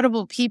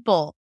 incredible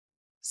people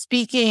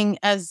speaking,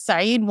 as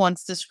Said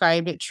once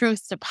described it,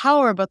 truth to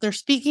power, but they're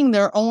speaking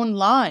their own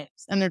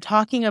lives and they're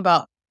talking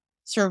about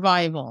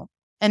survival.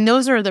 And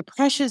those are the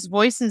precious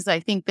voices, I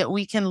think, that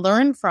we can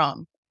learn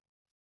from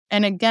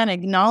and again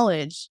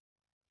acknowledge.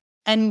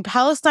 And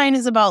Palestine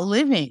is about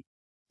living.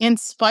 In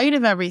spite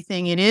of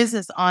everything, it is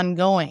this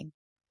ongoing.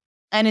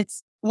 And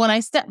it's when I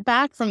step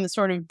back from the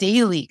sort of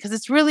daily, because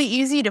it's really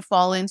easy to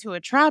fall into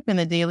a trap in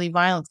the daily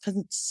violence because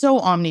it's so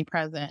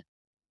omnipresent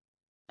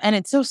and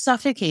it's so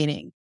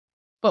suffocating.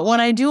 But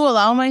when I do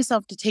allow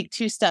myself to take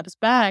 2 steps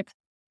back,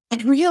 I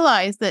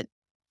realize that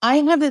I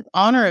have this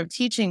honor of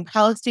teaching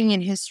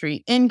Palestinian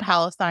history in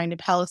Palestine to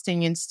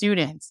Palestinian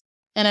students.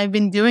 And I've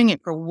been doing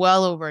it for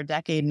well over a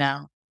decade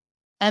now.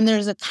 And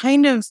there's a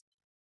kind of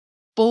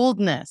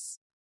boldness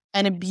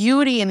and a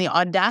beauty in the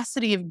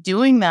audacity of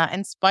doing that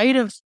in spite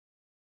of,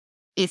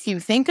 if you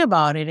think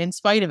about it, in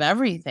spite of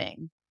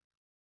everything.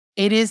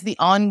 It is the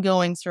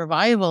ongoing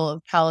survival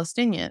of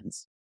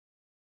Palestinians.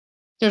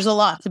 There's a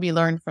lot to be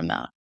learned from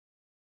that.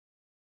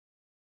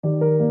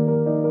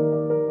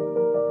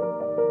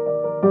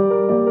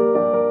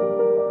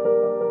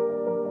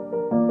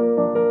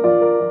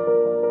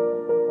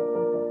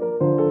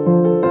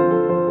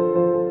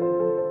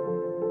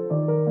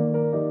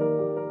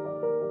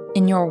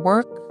 In your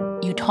work,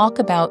 you talk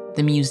about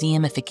the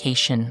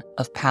museumification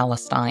of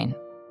Palestine.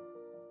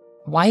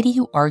 Why do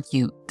you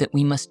argue that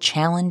we must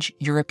challenge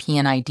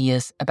European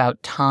ideas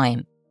about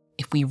time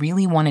if we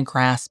really want to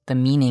grasp the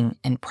meaning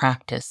and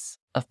practice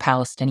of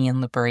Palestinian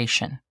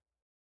liberation?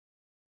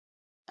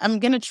 I'm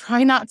going to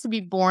try not to be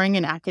boring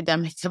and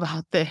academic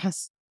about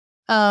this,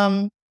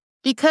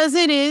 because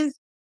it is,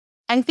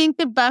 I think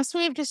the best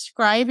way of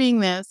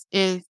describing this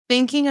is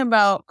thinking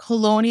about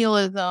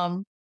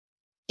colonialism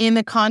in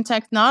the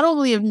context not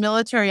only of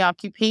military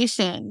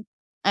occupation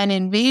and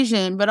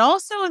invasion, but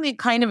also in the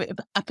kind of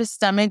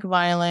epistemic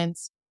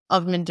violence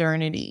of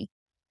modernity.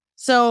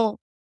 So,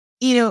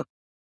 Eurocentric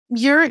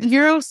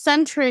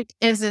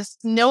is this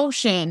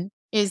notion,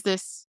 is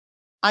this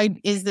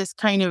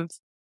kind of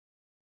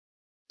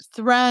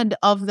thread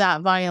of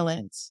that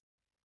violence.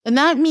 And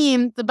that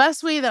means the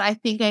best way that I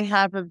think I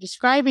have of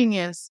describing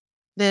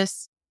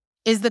this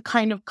is the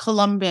kind of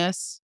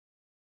Columbus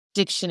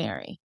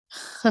dictionary.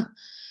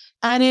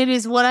 And it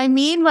is, what I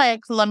mean by a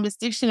Columbus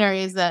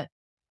dictionary is that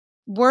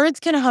words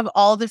can have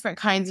all different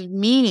kinds of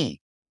meaning,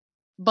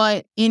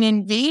 but in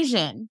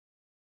invasion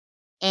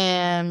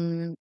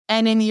and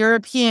in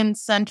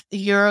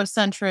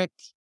Eurocentric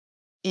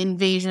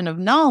invasion of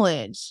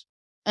knowledge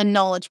and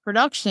knowledge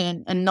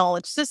production and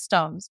knowledge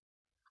systems,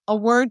 a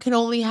word can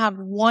only have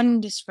one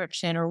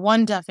description or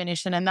one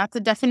definition, and that's a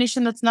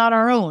definition that's not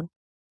our own.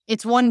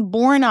 It's one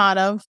born out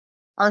of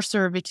our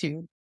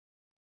servitude.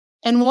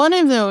 And one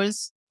of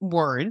those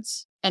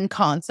words and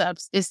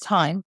concepts is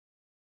time.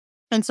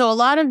 And so a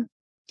lot of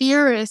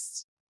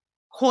theorists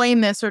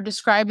coin this or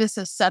describe this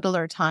as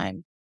settler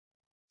time.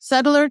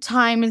 Settler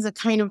time is a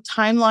kind of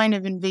timeline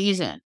of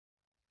invasion.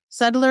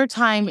 Settler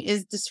time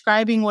is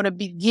describing what a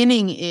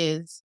beginning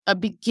is. A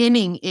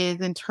beginning is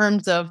in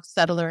terms of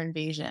settler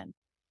invasion.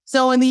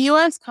 So in the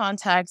US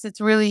context,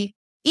 it's really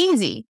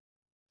easy.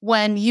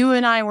 When you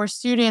and I were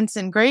students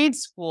in grade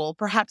school,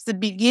 perhaps the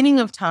beginning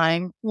of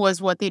time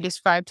was what they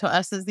described to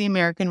us as the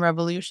American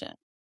Revolution.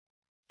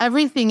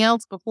 Everything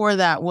else before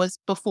that was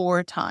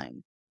before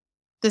time.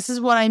 This is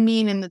what I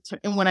mean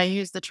when I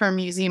use the term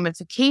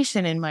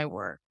museumification in my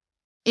work,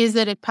 is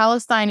that if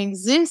Palestine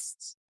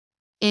exists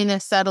in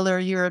a settler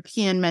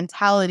European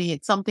mentality,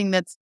 it's something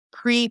that's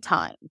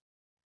pre-time.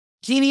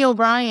 Jeannie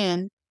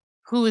O'Brien,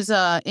 who is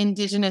an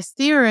indigenous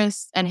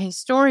theorist and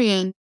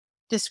historian,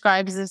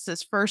 describes this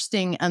as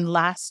firsting and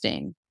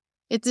lasting.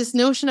 It's this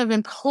notion of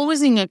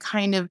imposing a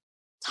kind of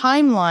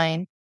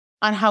timeline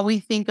on how we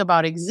think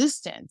about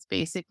existence,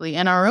 basically,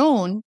 and our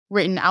own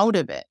written out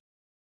of it.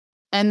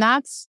 And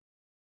that's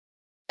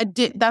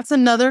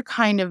another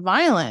kind of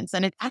violence,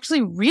 and it's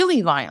actually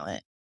really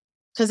violent,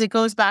 because it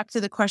goes back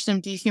to the question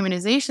of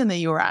dehumanization that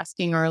you were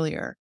asking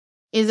earlier,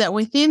 is that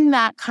within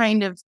that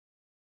kind of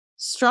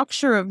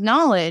structure of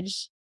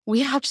knowledge,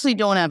 we actually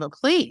don't have a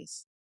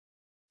place.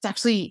 It's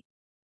actually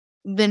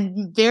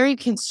the very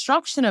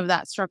construction of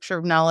that structure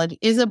of knowledge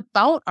is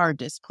about our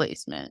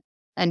displacement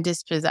and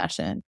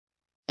dispossession.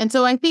 And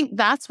so I think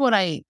that's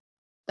the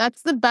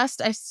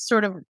best I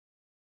sort of,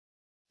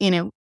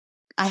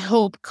 I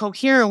hope,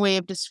 coherent way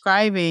of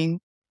describing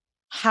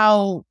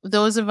how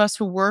those of us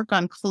who work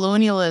on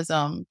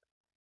colonialism,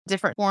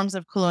 different forms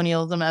of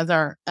colonialism as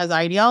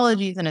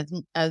ideologies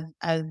and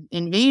as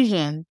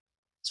invasion,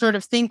 sort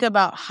of think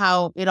about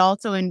how it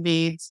also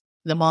invades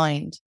the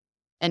mind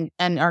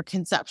and our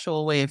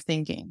conceptual way of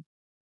thinking.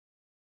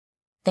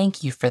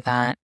 Thank you for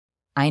that.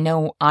 I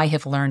know I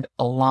have learned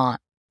a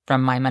lot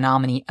from my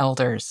Menominee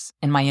elders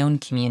in my own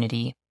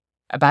community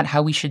about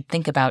how we should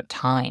think about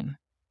time,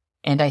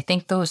 and I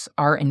think those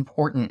are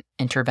important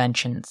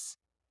interventions.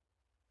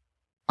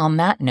 On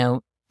that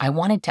note, I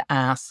wanted to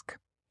ask,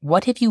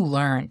 what have you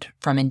learned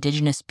from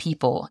Indigenous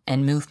people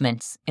and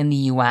movements in the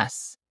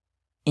U.S.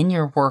 in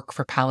your work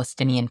for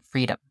Palestinian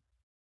freedom?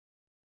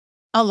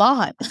 A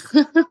lot.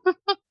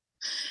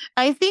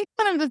 I think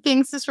one of the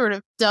things to sort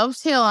of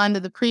dovetail onto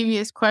the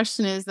previous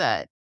question is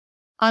that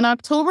on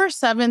October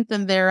 7th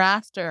and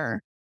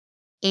thereafter,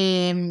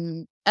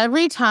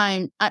 every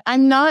time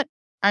I'm not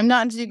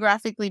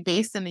geographically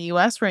based in the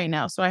US right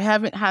now, so I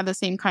haven't had the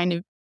same kind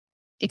of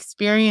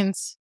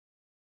experience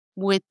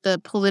with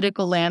the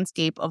political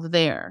landscape of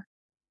there.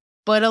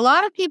 But a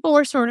lot of people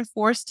were sort of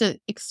forced to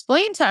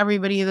explain to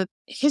everybody that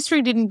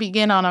history didn't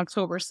begin on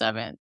October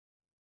 7th.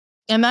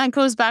 And that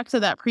goes back to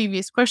that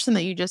previous question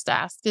that you just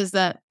asked, is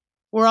that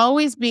we're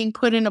always being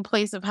put in a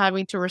place of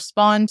having to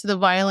respond to the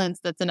violence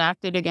that's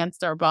enacted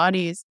against our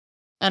bodies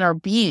and our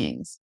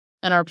beings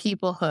and our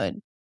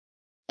peoplehood.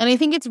 And I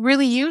think it's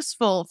really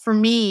useful for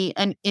me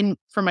and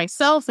for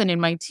myself and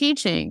in my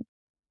teaching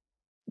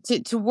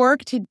to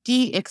work to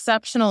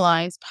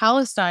de-exceptionalize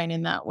Palestine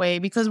in that way,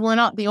 because we're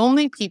not the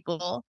only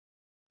people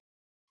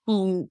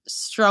who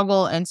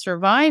struggle and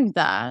survive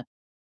that.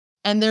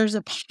 And there's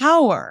a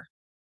power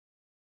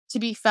to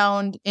be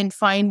found in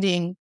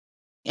finding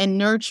and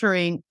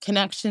nurturing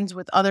connections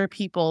with other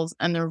peoples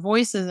and their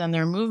voices and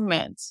their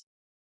movements.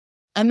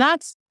 And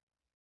that's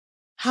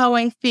how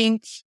I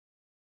think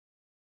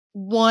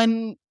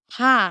one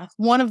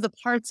of the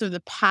parts of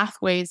the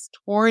pathways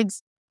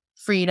towards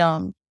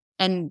freedom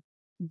and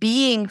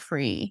being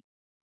free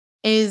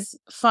is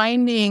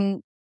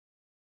finding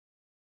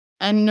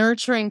and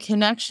nurturing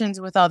connections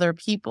with other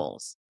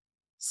peoples.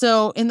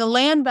 So in the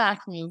land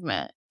back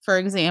movement, for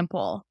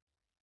example,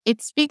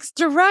 it speaks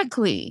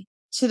directly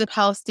to the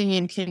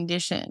Palestinian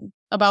condition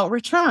about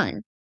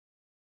return.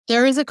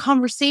 There is a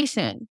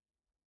conversation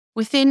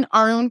within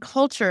our own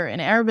culture in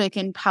Arabic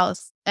and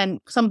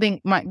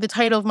the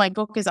title of my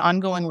book is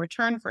Ongoing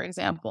Return, for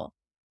example.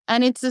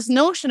 And it's this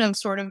notion of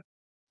sort of,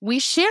 we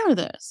share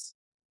this.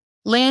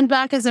 Land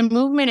back as a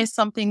movement is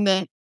something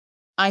that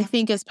I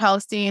think as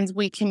Palestinians,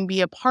 we can be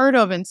a part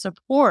of and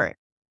support,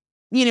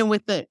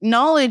 with the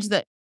knowledge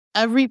that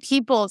every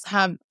peoples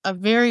have a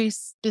very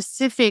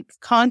specific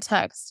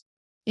context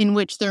in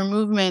which their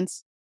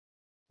movements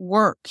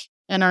work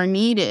and are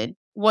needed,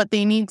 what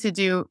they need to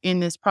do in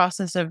this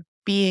process of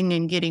being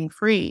and getting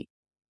free.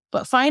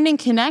 But finding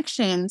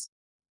connections,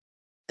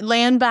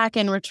 land back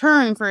and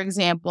return, for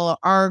example,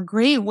 are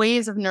great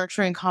ways of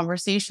nurturing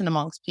conversation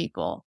amongst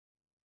people.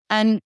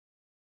 And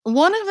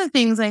one of the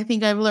things I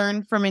think I've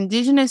learned from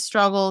Indigenous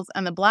struggles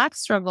and the Black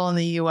struggle in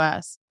the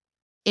US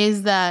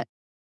is that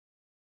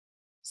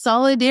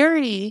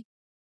solidarity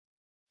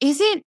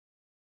isn't,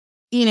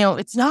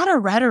 it's not a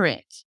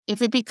rhetoric.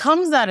 If it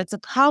becomes that, it's a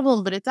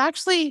problem, but it's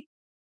actually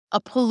a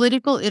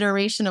political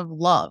iteration of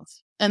love.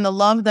 And the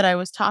love that I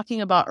was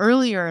talking about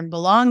earlier and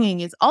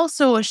belonging is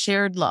also a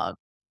shared love.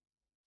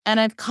 And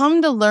I've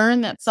come to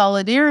learn that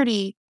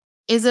solidarity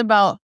is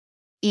about,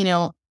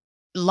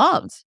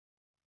 love.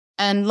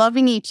 and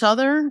loving each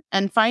other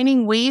and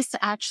finding ways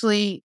to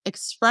actually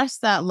express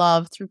that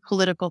love through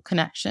political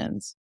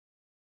connections.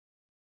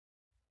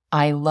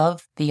 I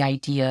love the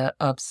idea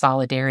of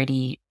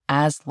solidarity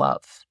as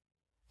love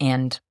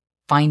and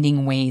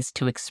finding ways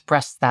to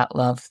express that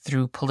love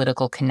through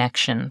political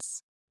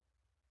connections.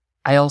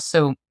 I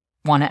also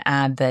want to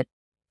add that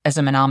as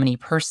a Menominee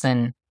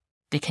person,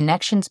 the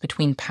connections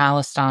between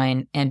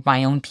Palestine and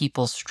my own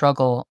people's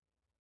struggle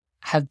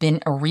have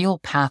been a real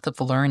path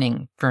of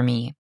learning for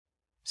me.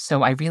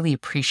 So I really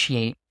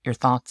appreciate your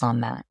thoughts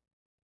on that.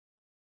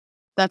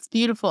 That's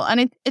beautiful.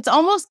 And it's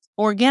almost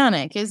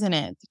organic, isn't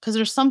it? Because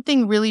there's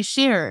something really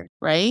shared,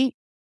 right?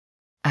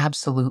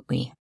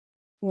 Absolutely.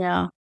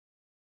 Yeah.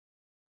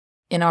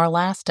 In our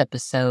last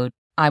episode,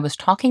 I was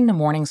talking to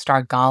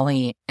Morningstar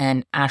Ghali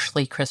and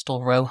Ashley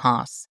Crystal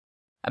Rojas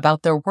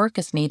about their work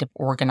as Native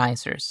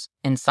organizers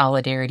in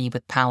solidarity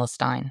with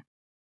Palestine.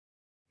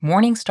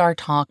 Morningstar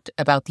talked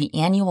about the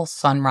annual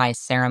sunrise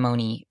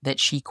ceremony that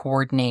she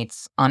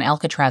coordinates on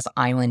Alcatraz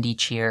Island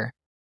each year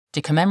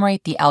to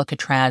commemorate the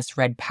Alcatraz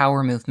Red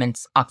Power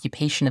movement's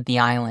occupation of the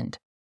island.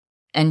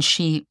 And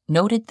she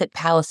noted that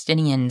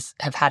Palestinians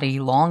have had a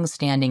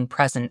long-standing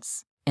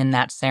presence in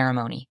that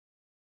ceremony.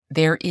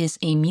 There is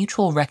a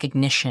mutual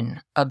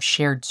recognition of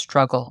shared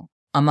struggle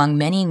among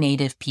many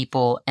Native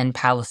people and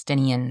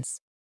Palestinians,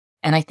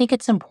 and I think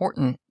it's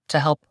important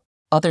to help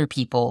other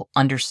people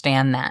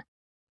understand that,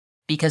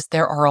 because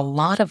there are a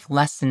lot of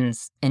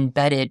lessons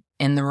embedded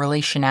in the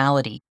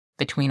relationality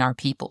between our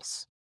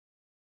peoples.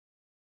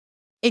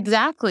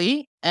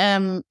 Exactly.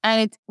 And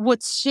it's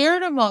what's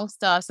shared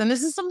amongst us, and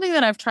this is something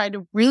that I've tried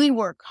to really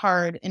work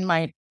hard in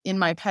my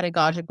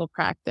pedagogical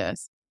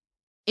practice,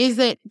 is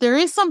that there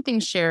is something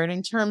shared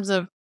in terms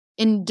of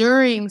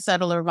enduring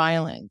settler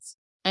violence.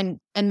 And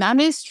that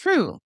is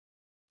true,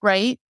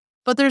 right?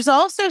 But there's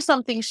also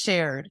something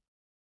shared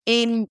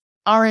in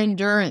our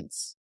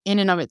endurance in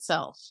and of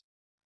itself.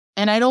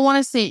 And I don't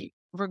want to say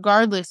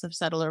regardless of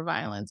settler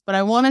violence, but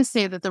I want to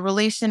say that the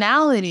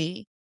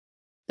relationality,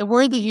 the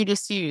word that you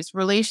just used,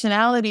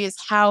 relationality, is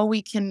how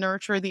we can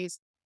nurture these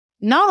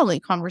not only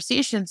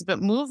conversations,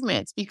 but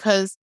movements,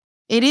 because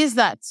it is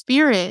that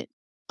spirit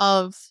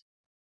of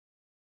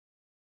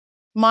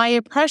my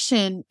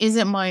oppression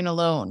isn't mine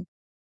alone.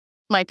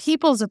 My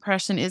people's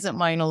oppression isn't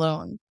mine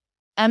alone.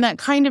 And that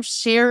kind of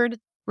shared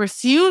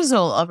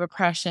refusal of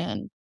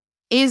oppression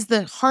is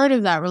the heart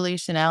of that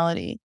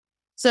relationality.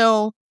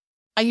 So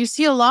you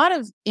see a lot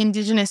of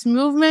Indigenous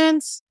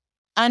movements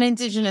and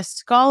Indigenous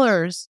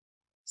scholars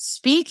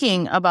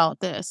speaking about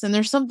this. And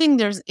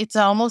it's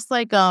almost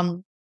like,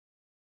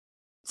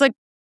 it's like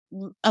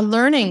a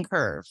learning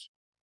curve.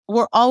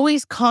 We're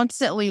always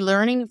constantly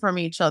learning from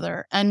each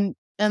other. And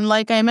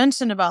like I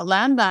mentioned about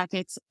land back,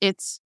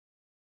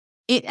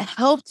 it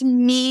helped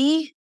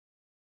me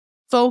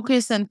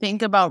focus and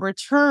think about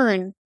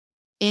return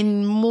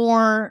in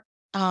more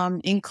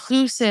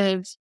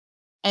inclusive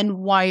and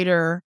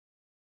wider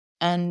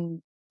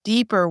and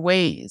deeper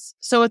ways.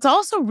 So it's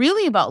also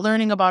really about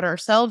learning about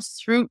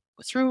ourselves through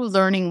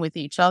learning with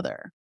each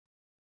other.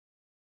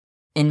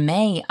 In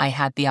May, I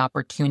had the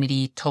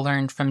opportunity to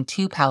learn from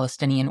 2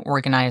 Palestinian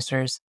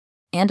organizers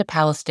and a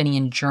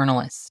Palestinian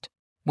journalist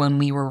when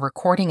we were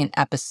recording an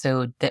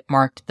episode that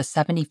marked the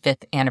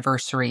 75th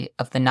anniversary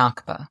of the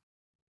Nakba.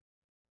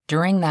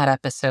 During that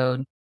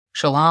episode,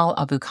 Shalal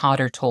Abu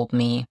Khader told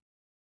me,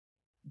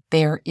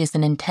 "There is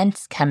an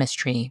intense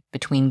chemistry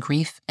between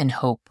grief and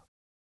hope.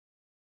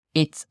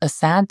 It's a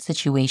sad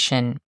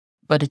situation,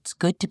 but it's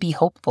good to be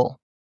hopeful.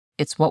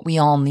 It's what we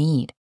all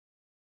need.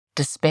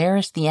 Despair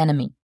is the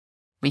enemy.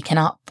 We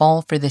cannot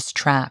fall for this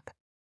trap.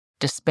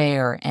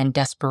 Despair and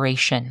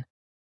desperation.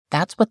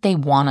 That's what they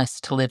want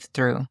us to live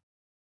through.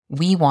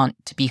 We want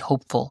to be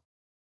hopeful.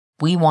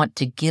 We want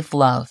to give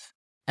love,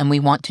 and we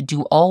want to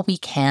do all we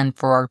can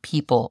for our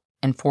people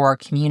and for our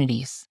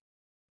communities.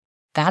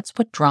 That's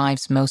what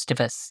drives most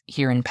of us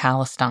here in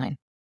Palestine."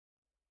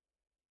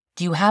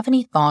 Do you have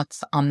any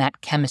thoughts on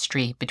that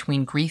chemistry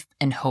between grief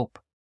and hope,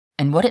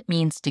 and what it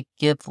means to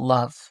give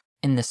love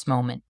in this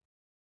moment?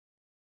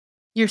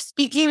 You're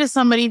speaking to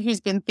somebody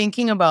who's been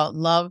thinking about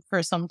love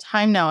for some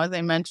time now, as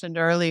I mentioned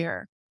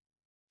earlier.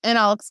 And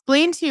I'll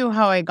explain to you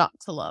how I got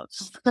to love.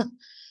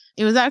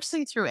 It was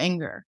actually through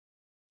anger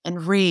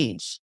and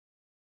rage.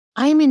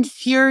 I'm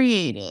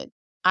infuriated.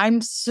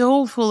 I'm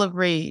so full of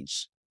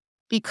rage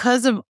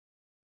because of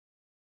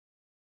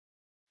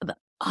the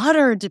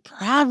utter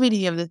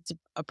depravity of this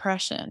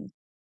oppression.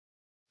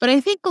 But I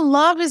think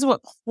love is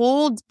what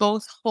holds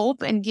both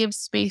hope and gives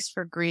space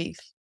for grief.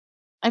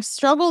 I've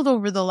struggled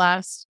over the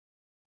last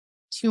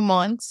 2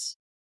 months,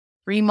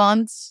 3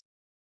 months,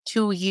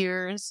 2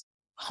 years,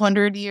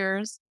 100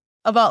 years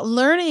about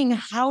learning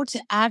how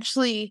to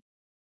actually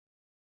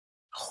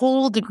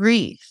hold the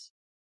grief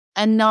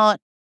and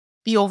not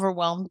be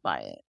overwhelmed by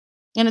it.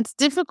 And it's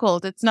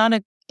difficult. It's not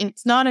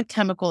a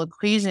chemical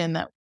equation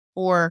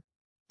or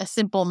a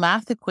simple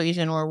math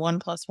equation where 1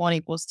 + 1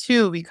 =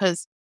 2,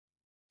 because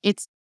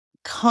it's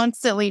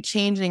constantly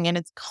changing and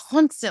it's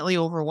constantly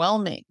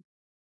overwhelming.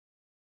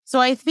 So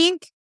I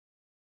think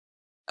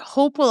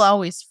hope will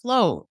always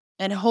float.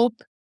 And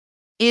hope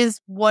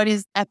is what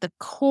is at the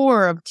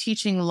core of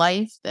teaching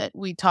life that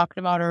we talked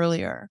about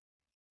earlier.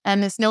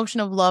 And this notion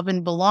of love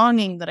and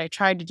belonging that I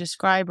tried to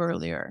describe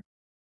earlier.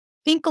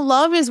 I think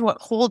love is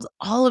what holds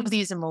all of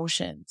these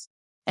emotions.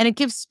 And it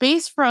gives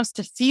space for us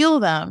to feel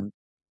them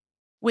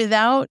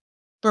without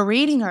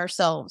berating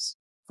ourselves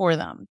for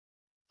them.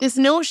 This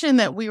notion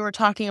that we were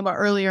talking about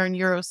earlier in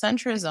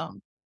Eurocentrism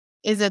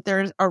is that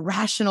there's a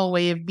rational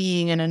way of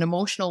being and an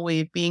emotional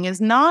way of being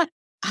is not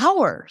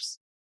ours.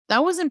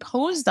 That was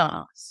imposed on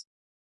us.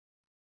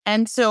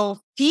 And so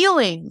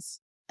feelings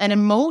and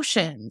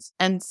emotions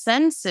and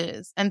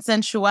senses and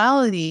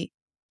sensuality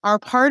are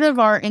part of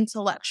our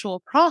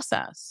intellectual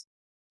process.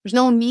 There's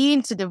no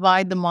need to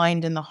divide the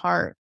mind and the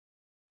heart.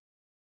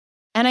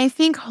 And I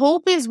think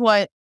hope is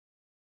what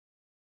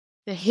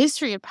the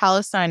history of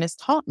Palestine has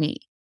taught me.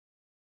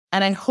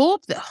 And I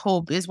hope that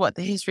hope is what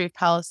the history of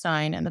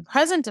Palestine and the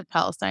present of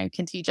Palestine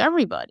can teach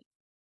everybody.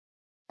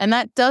 And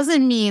that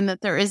doesn't mean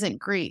that there isn't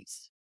grief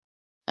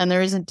and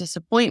there isn't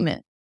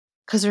disappointment,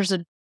 because there's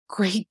a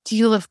great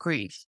deal of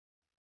grief.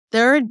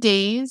 There are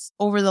days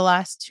over the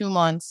last 2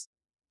 months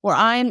where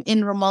I'm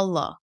in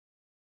Ramallah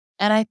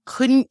and I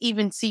couldn't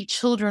even see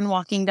children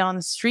walking down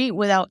the street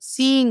without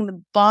seeing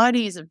the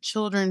bodies of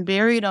children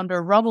buried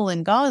under rubble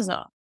in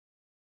Gaza.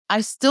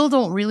 I still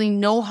don't really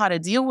know how to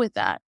deal with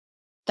that.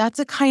 That's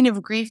a kind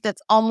of grief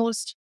that's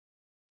almost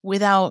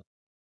without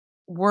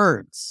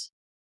words.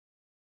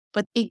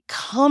 But it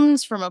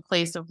comes from a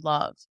place of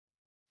love.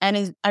 And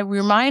as I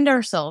remind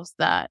ourselves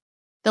that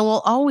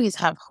we'll always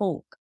have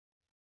hope.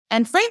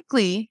 And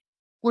frankly,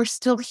 we're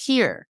still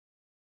here.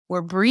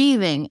 We're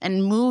breathing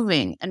and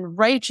moving, and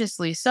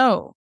righteously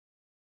so.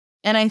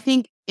 And I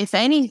think, if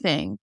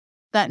anything,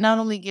 that not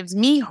only gives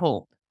me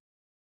hope,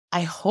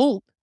 I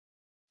hope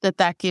that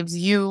that gives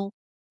you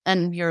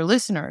and your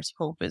listeners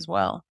hope as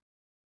well.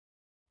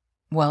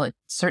 Well, it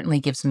certainly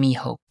gives me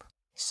hope.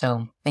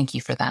 So thank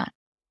you for that.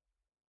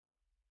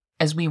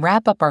 As we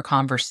wrap up our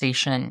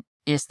conversation,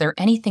 is there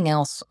anything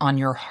else on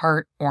your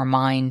heart or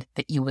mind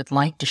that you would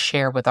like to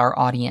share with our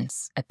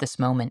audience at this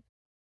moment?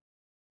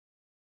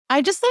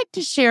 I just like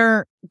to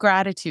share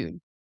gratitude.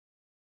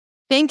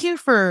 Thank you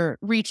for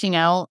reaching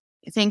out.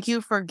 Thank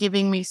you for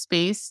giving me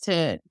space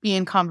to be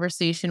in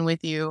conversation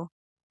with you.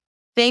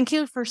 Thank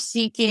you for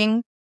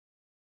seeking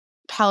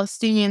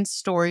Palestinian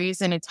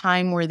stories in a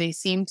time where they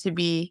seem to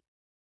be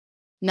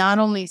not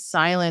only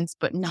silenced,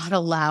 but not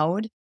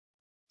allowed.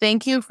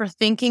 Thank you for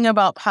thinking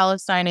about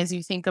Palestine as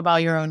you think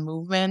about your own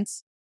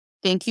movements.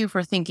 Thank you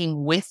for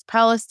thinking with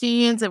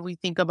Palestinians as we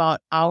think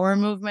about our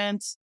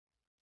movements.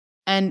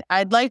 And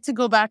I'd like to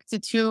go back to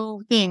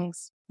 2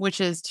 things, which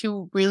is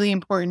 2 really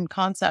important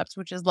concepts,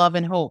 which is love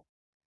and hope.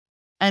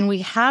 And we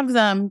have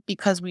them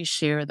because we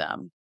share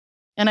them.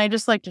 And I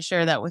just like to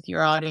share that with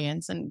your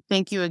audience. And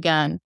thank you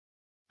again.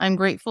 I'm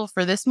grateful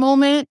for this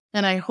moment.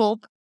 And I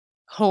hope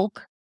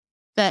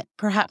that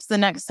perhaps the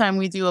next time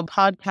we do a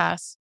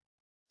podcast,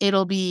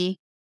 it'll be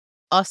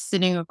us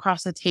sitting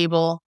across a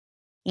table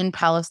in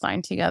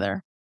Palestine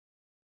together.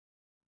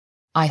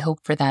 I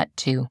hope for that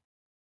too.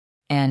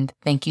 And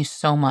thank you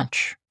so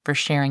much for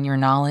sharing your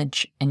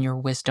knowledge and your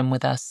wisdom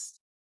with us.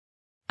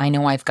 I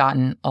know I've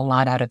gotten a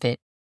lot out of it,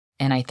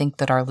 and I think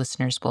that our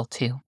listeners will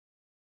too.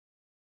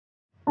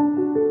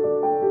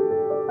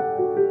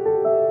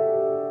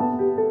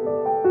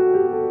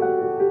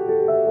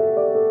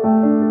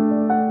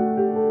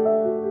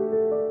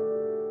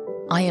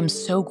 I am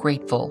so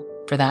grateful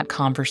for that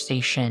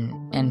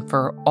conversation and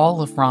for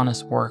all of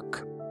Rana's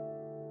work.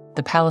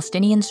 The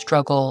Palestinian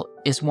struggle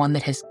is one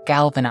that has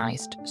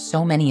galvanized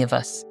so many of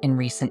us in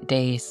recent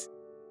days,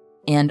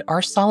 and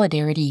our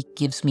solidarity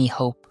gives me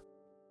hope,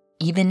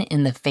 even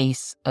in the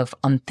face of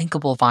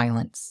unthinkable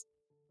violence.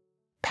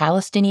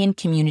 Palestinian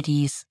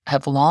communities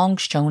have long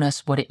shown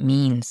us what it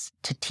means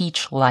to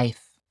teach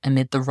life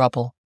amid the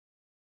rubble,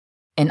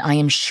 and I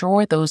am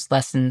sure those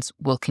lessons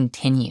will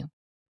continue.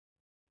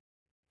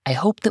 I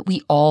hope that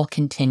we all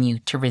continue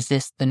to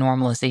resist the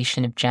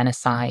normalization of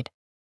genocide,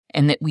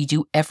 and that we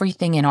do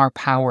everything in our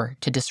power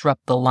to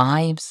disrupt the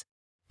lives,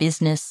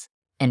 business,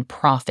 and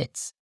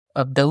profits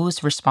of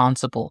those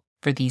responsible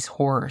for these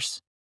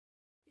horrors.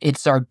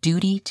 It's our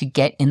duty to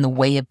get in the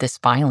way of this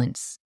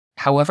violence,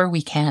 however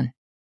we can.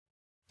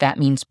 That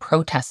means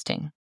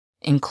protesting,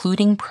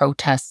 including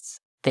protests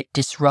that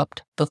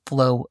disrupt the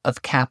flow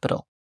of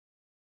capital.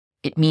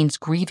 It means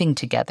grieving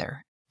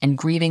together and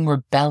grieving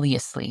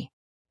rebelliously.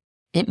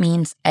 It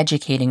means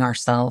educating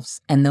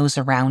ourselves and those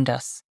around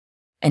us.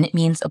 And it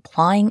means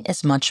applying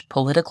as much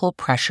political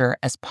pressure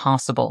as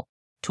possible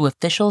to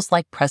officials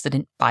like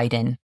President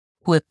Biden,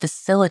 who have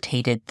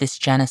facilitated this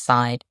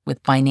genocide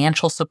with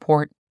financial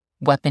support,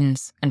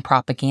 weapons, and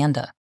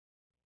propaganda.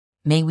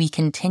 May we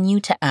continue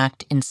to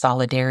act in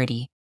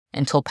solidarity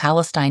until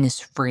Palestine is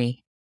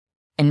free,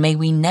 and may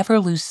we never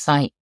lose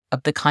sight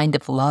of the kind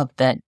of love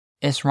that,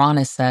 as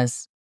Rana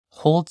says,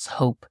 holds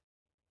hope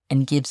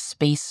and gives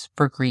space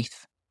for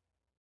grief.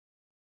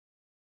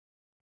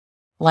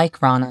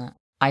 Like Rana,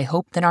 I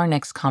hope that our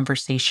next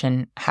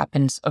conversation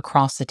happens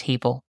across a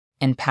table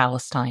in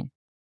Palestine.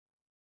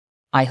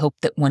 I hope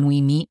that when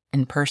we meet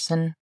in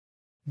person,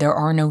 there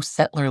are no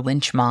settler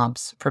lynch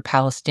mobs for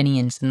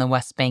Palestinians in the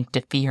West Bank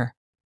to fear.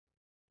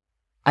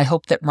 I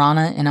hope that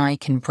Rana and I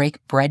can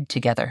break bread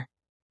together,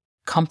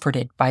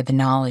 comforted by the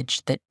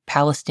knowledge that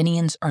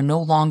Palestinians are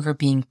no longer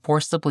being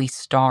forcibly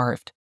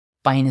starved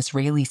by an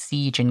Israeli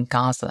siege in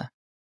Gaza.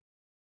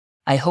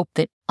 I hope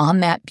that on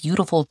that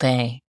beautiful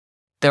day,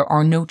 there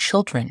are no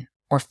children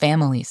or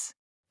families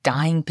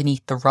dying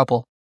beneath the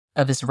rubble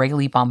of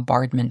Israeli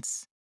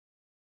bombardments.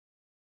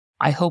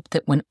 I hope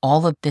that when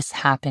all of this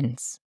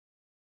happens,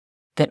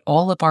 that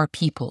all of our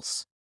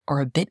peoples are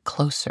a bit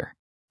closer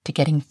to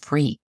getting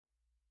free.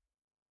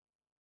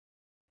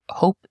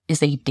 Hope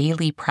is a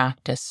daily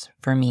practice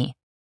for me,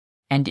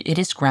 and it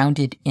is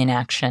grounded in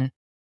action.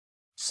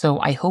 So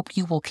I hope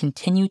you will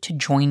continue to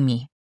join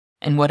me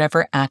in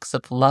whatever acts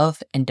of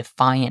love and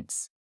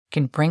defiance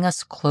can bring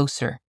us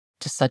closer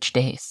to such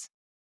days.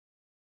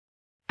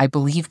 I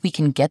believe we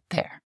can get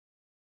there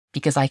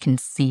because I can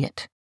see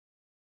it.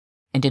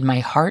 And in my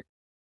heart,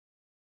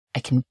 I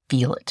can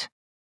feel it.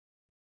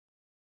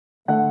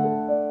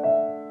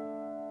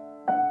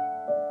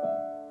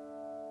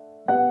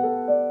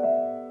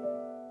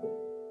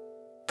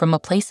 From a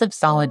place of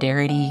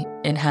solidarity,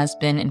 it has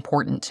been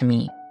important to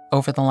me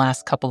over the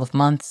last couple of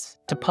months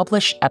to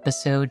publish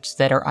episodes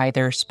that are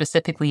either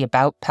specifically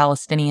about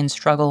Palestinian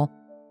struggle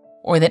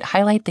or that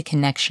highlight the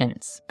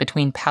connections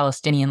between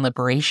Palestinian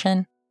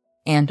liberation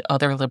and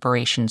other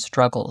liberation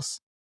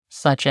struggles,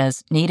 such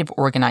as Native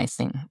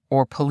organizing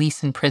or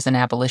police and prison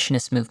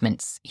abolitionist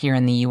movements here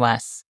in the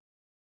U.S.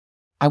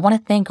 I want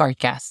to thank our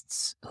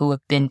guests who have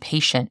been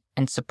patient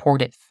and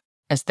supportive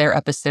as their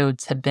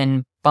episodes have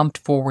been bumped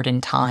forward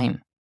in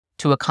time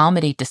to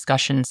accommodate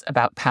discussions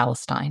about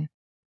Palestine.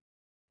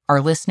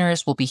 Our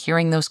listeners will be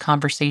hearing those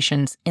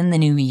conversations in the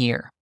new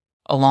year,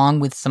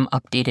 along with some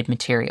updated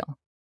material.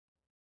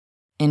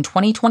 In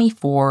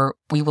 2024,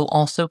 we will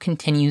also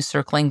continue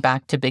circling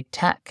back to big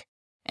tech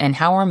and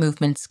how our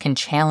movements can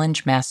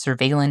challenge mass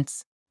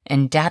surveillance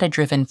and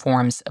data-driven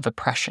forms of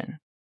oppression.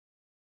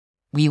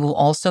 We will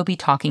also be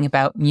talking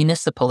about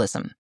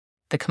municipalism,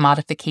 the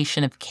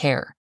commodification of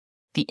care,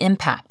 the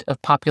impact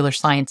of popular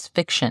science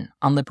fiction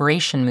on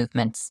liberation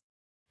movements,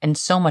 and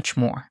so much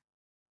more.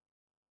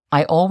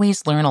 I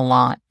always learn a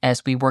lot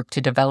as we work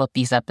to develop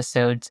these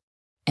episodes,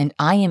 and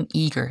I am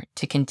eager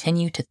to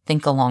continue to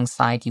think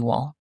alongside you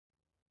all.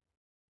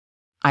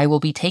 I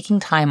will be taking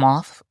time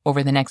off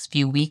over the next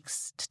few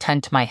weeks to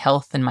tend to my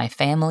health and my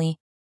family,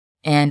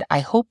 and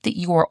I hope that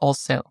you are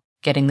also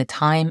getting the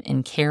time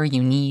and care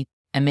you need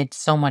amid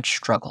so much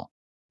struggle.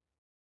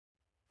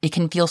 It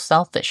can feel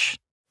selfish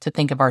to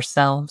think of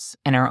ourselves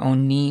and our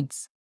own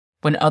needs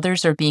when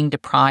others are being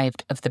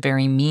deprived of the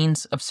very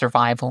means of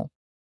survival.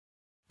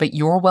 But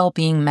your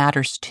well-being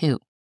matters too,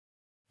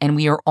 and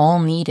we are all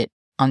needed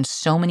on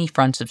so many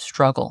fronts of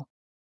struggle.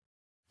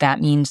 That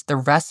means the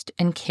rest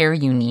and care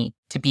you need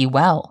to be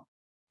well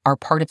are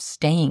part of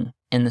staying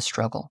in the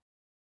struggle.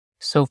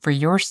 So for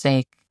your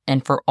sake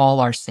and for all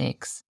our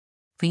sakes,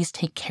 please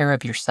take care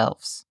of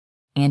yourselves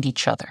and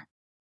each other.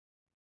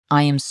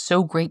 I am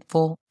so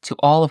grateful to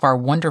all of our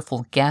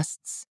wonderful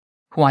guests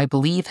who I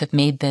believe have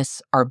made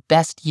this our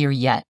best year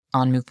yet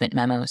on Movement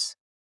Memos.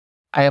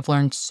 I have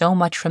learned so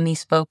much from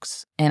these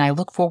folks, and I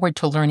look forward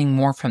to learning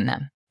more from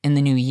them in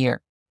the new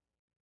year.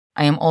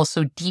 I am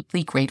also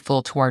deeply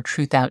grateful to our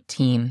Truth Out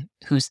team,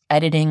 whose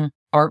editing,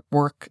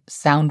 artwork,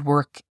 sound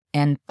work,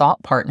 and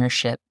thought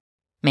partnership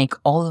make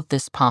all of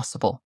this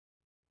possible.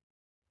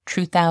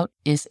 Truth Out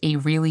is a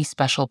really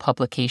special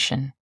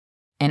publication,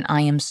 and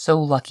I am so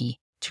lucky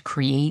to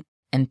create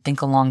and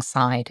think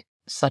alongside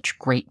such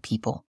great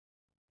people.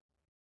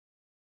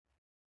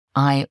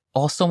 I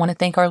also want to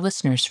thank our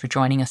listeners for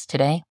joining us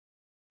today.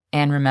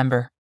 And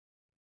remember,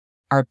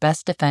 our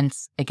best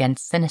defense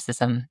against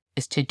cynicism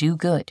is to do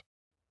good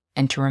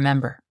and to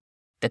remember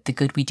that the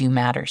good we do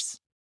matters.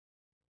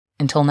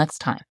 Until next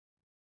time,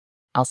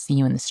 I'll see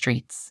you in the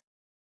streets.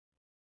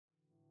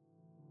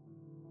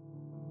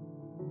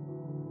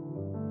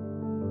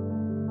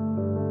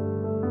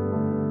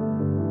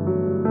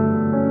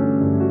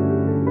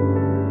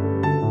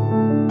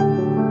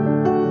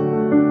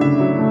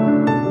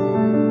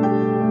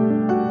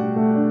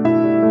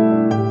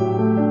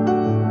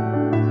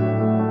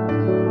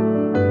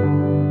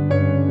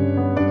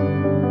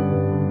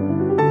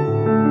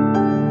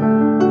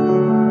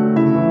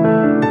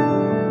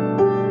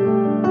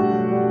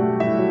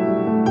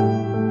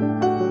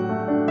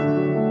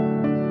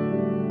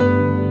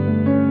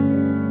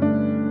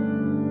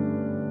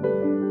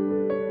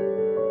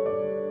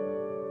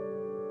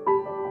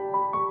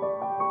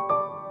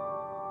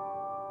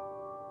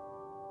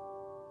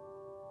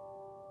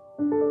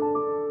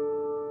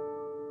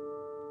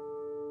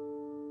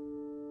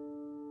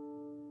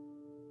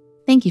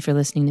 Thank you for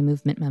listening to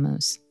Movement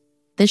Memos.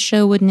 This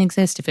show wouldn't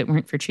exist if it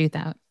weren't for Truth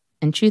Out,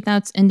 and Truth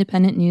Out's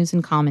independent news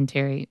and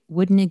commentary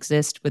wouldn't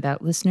exist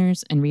without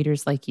listeners and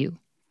readers like you.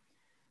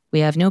 We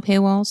have no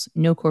paywalls,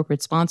 no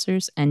corporate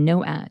sponsors, and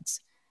no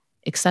ads,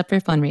 except for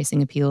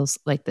fundraising appeals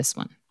like this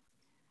one.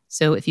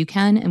 So if you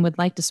can and would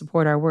like to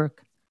support our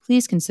work,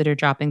 please consider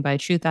dropping by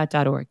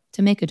truththat.org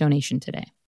to make a donation today.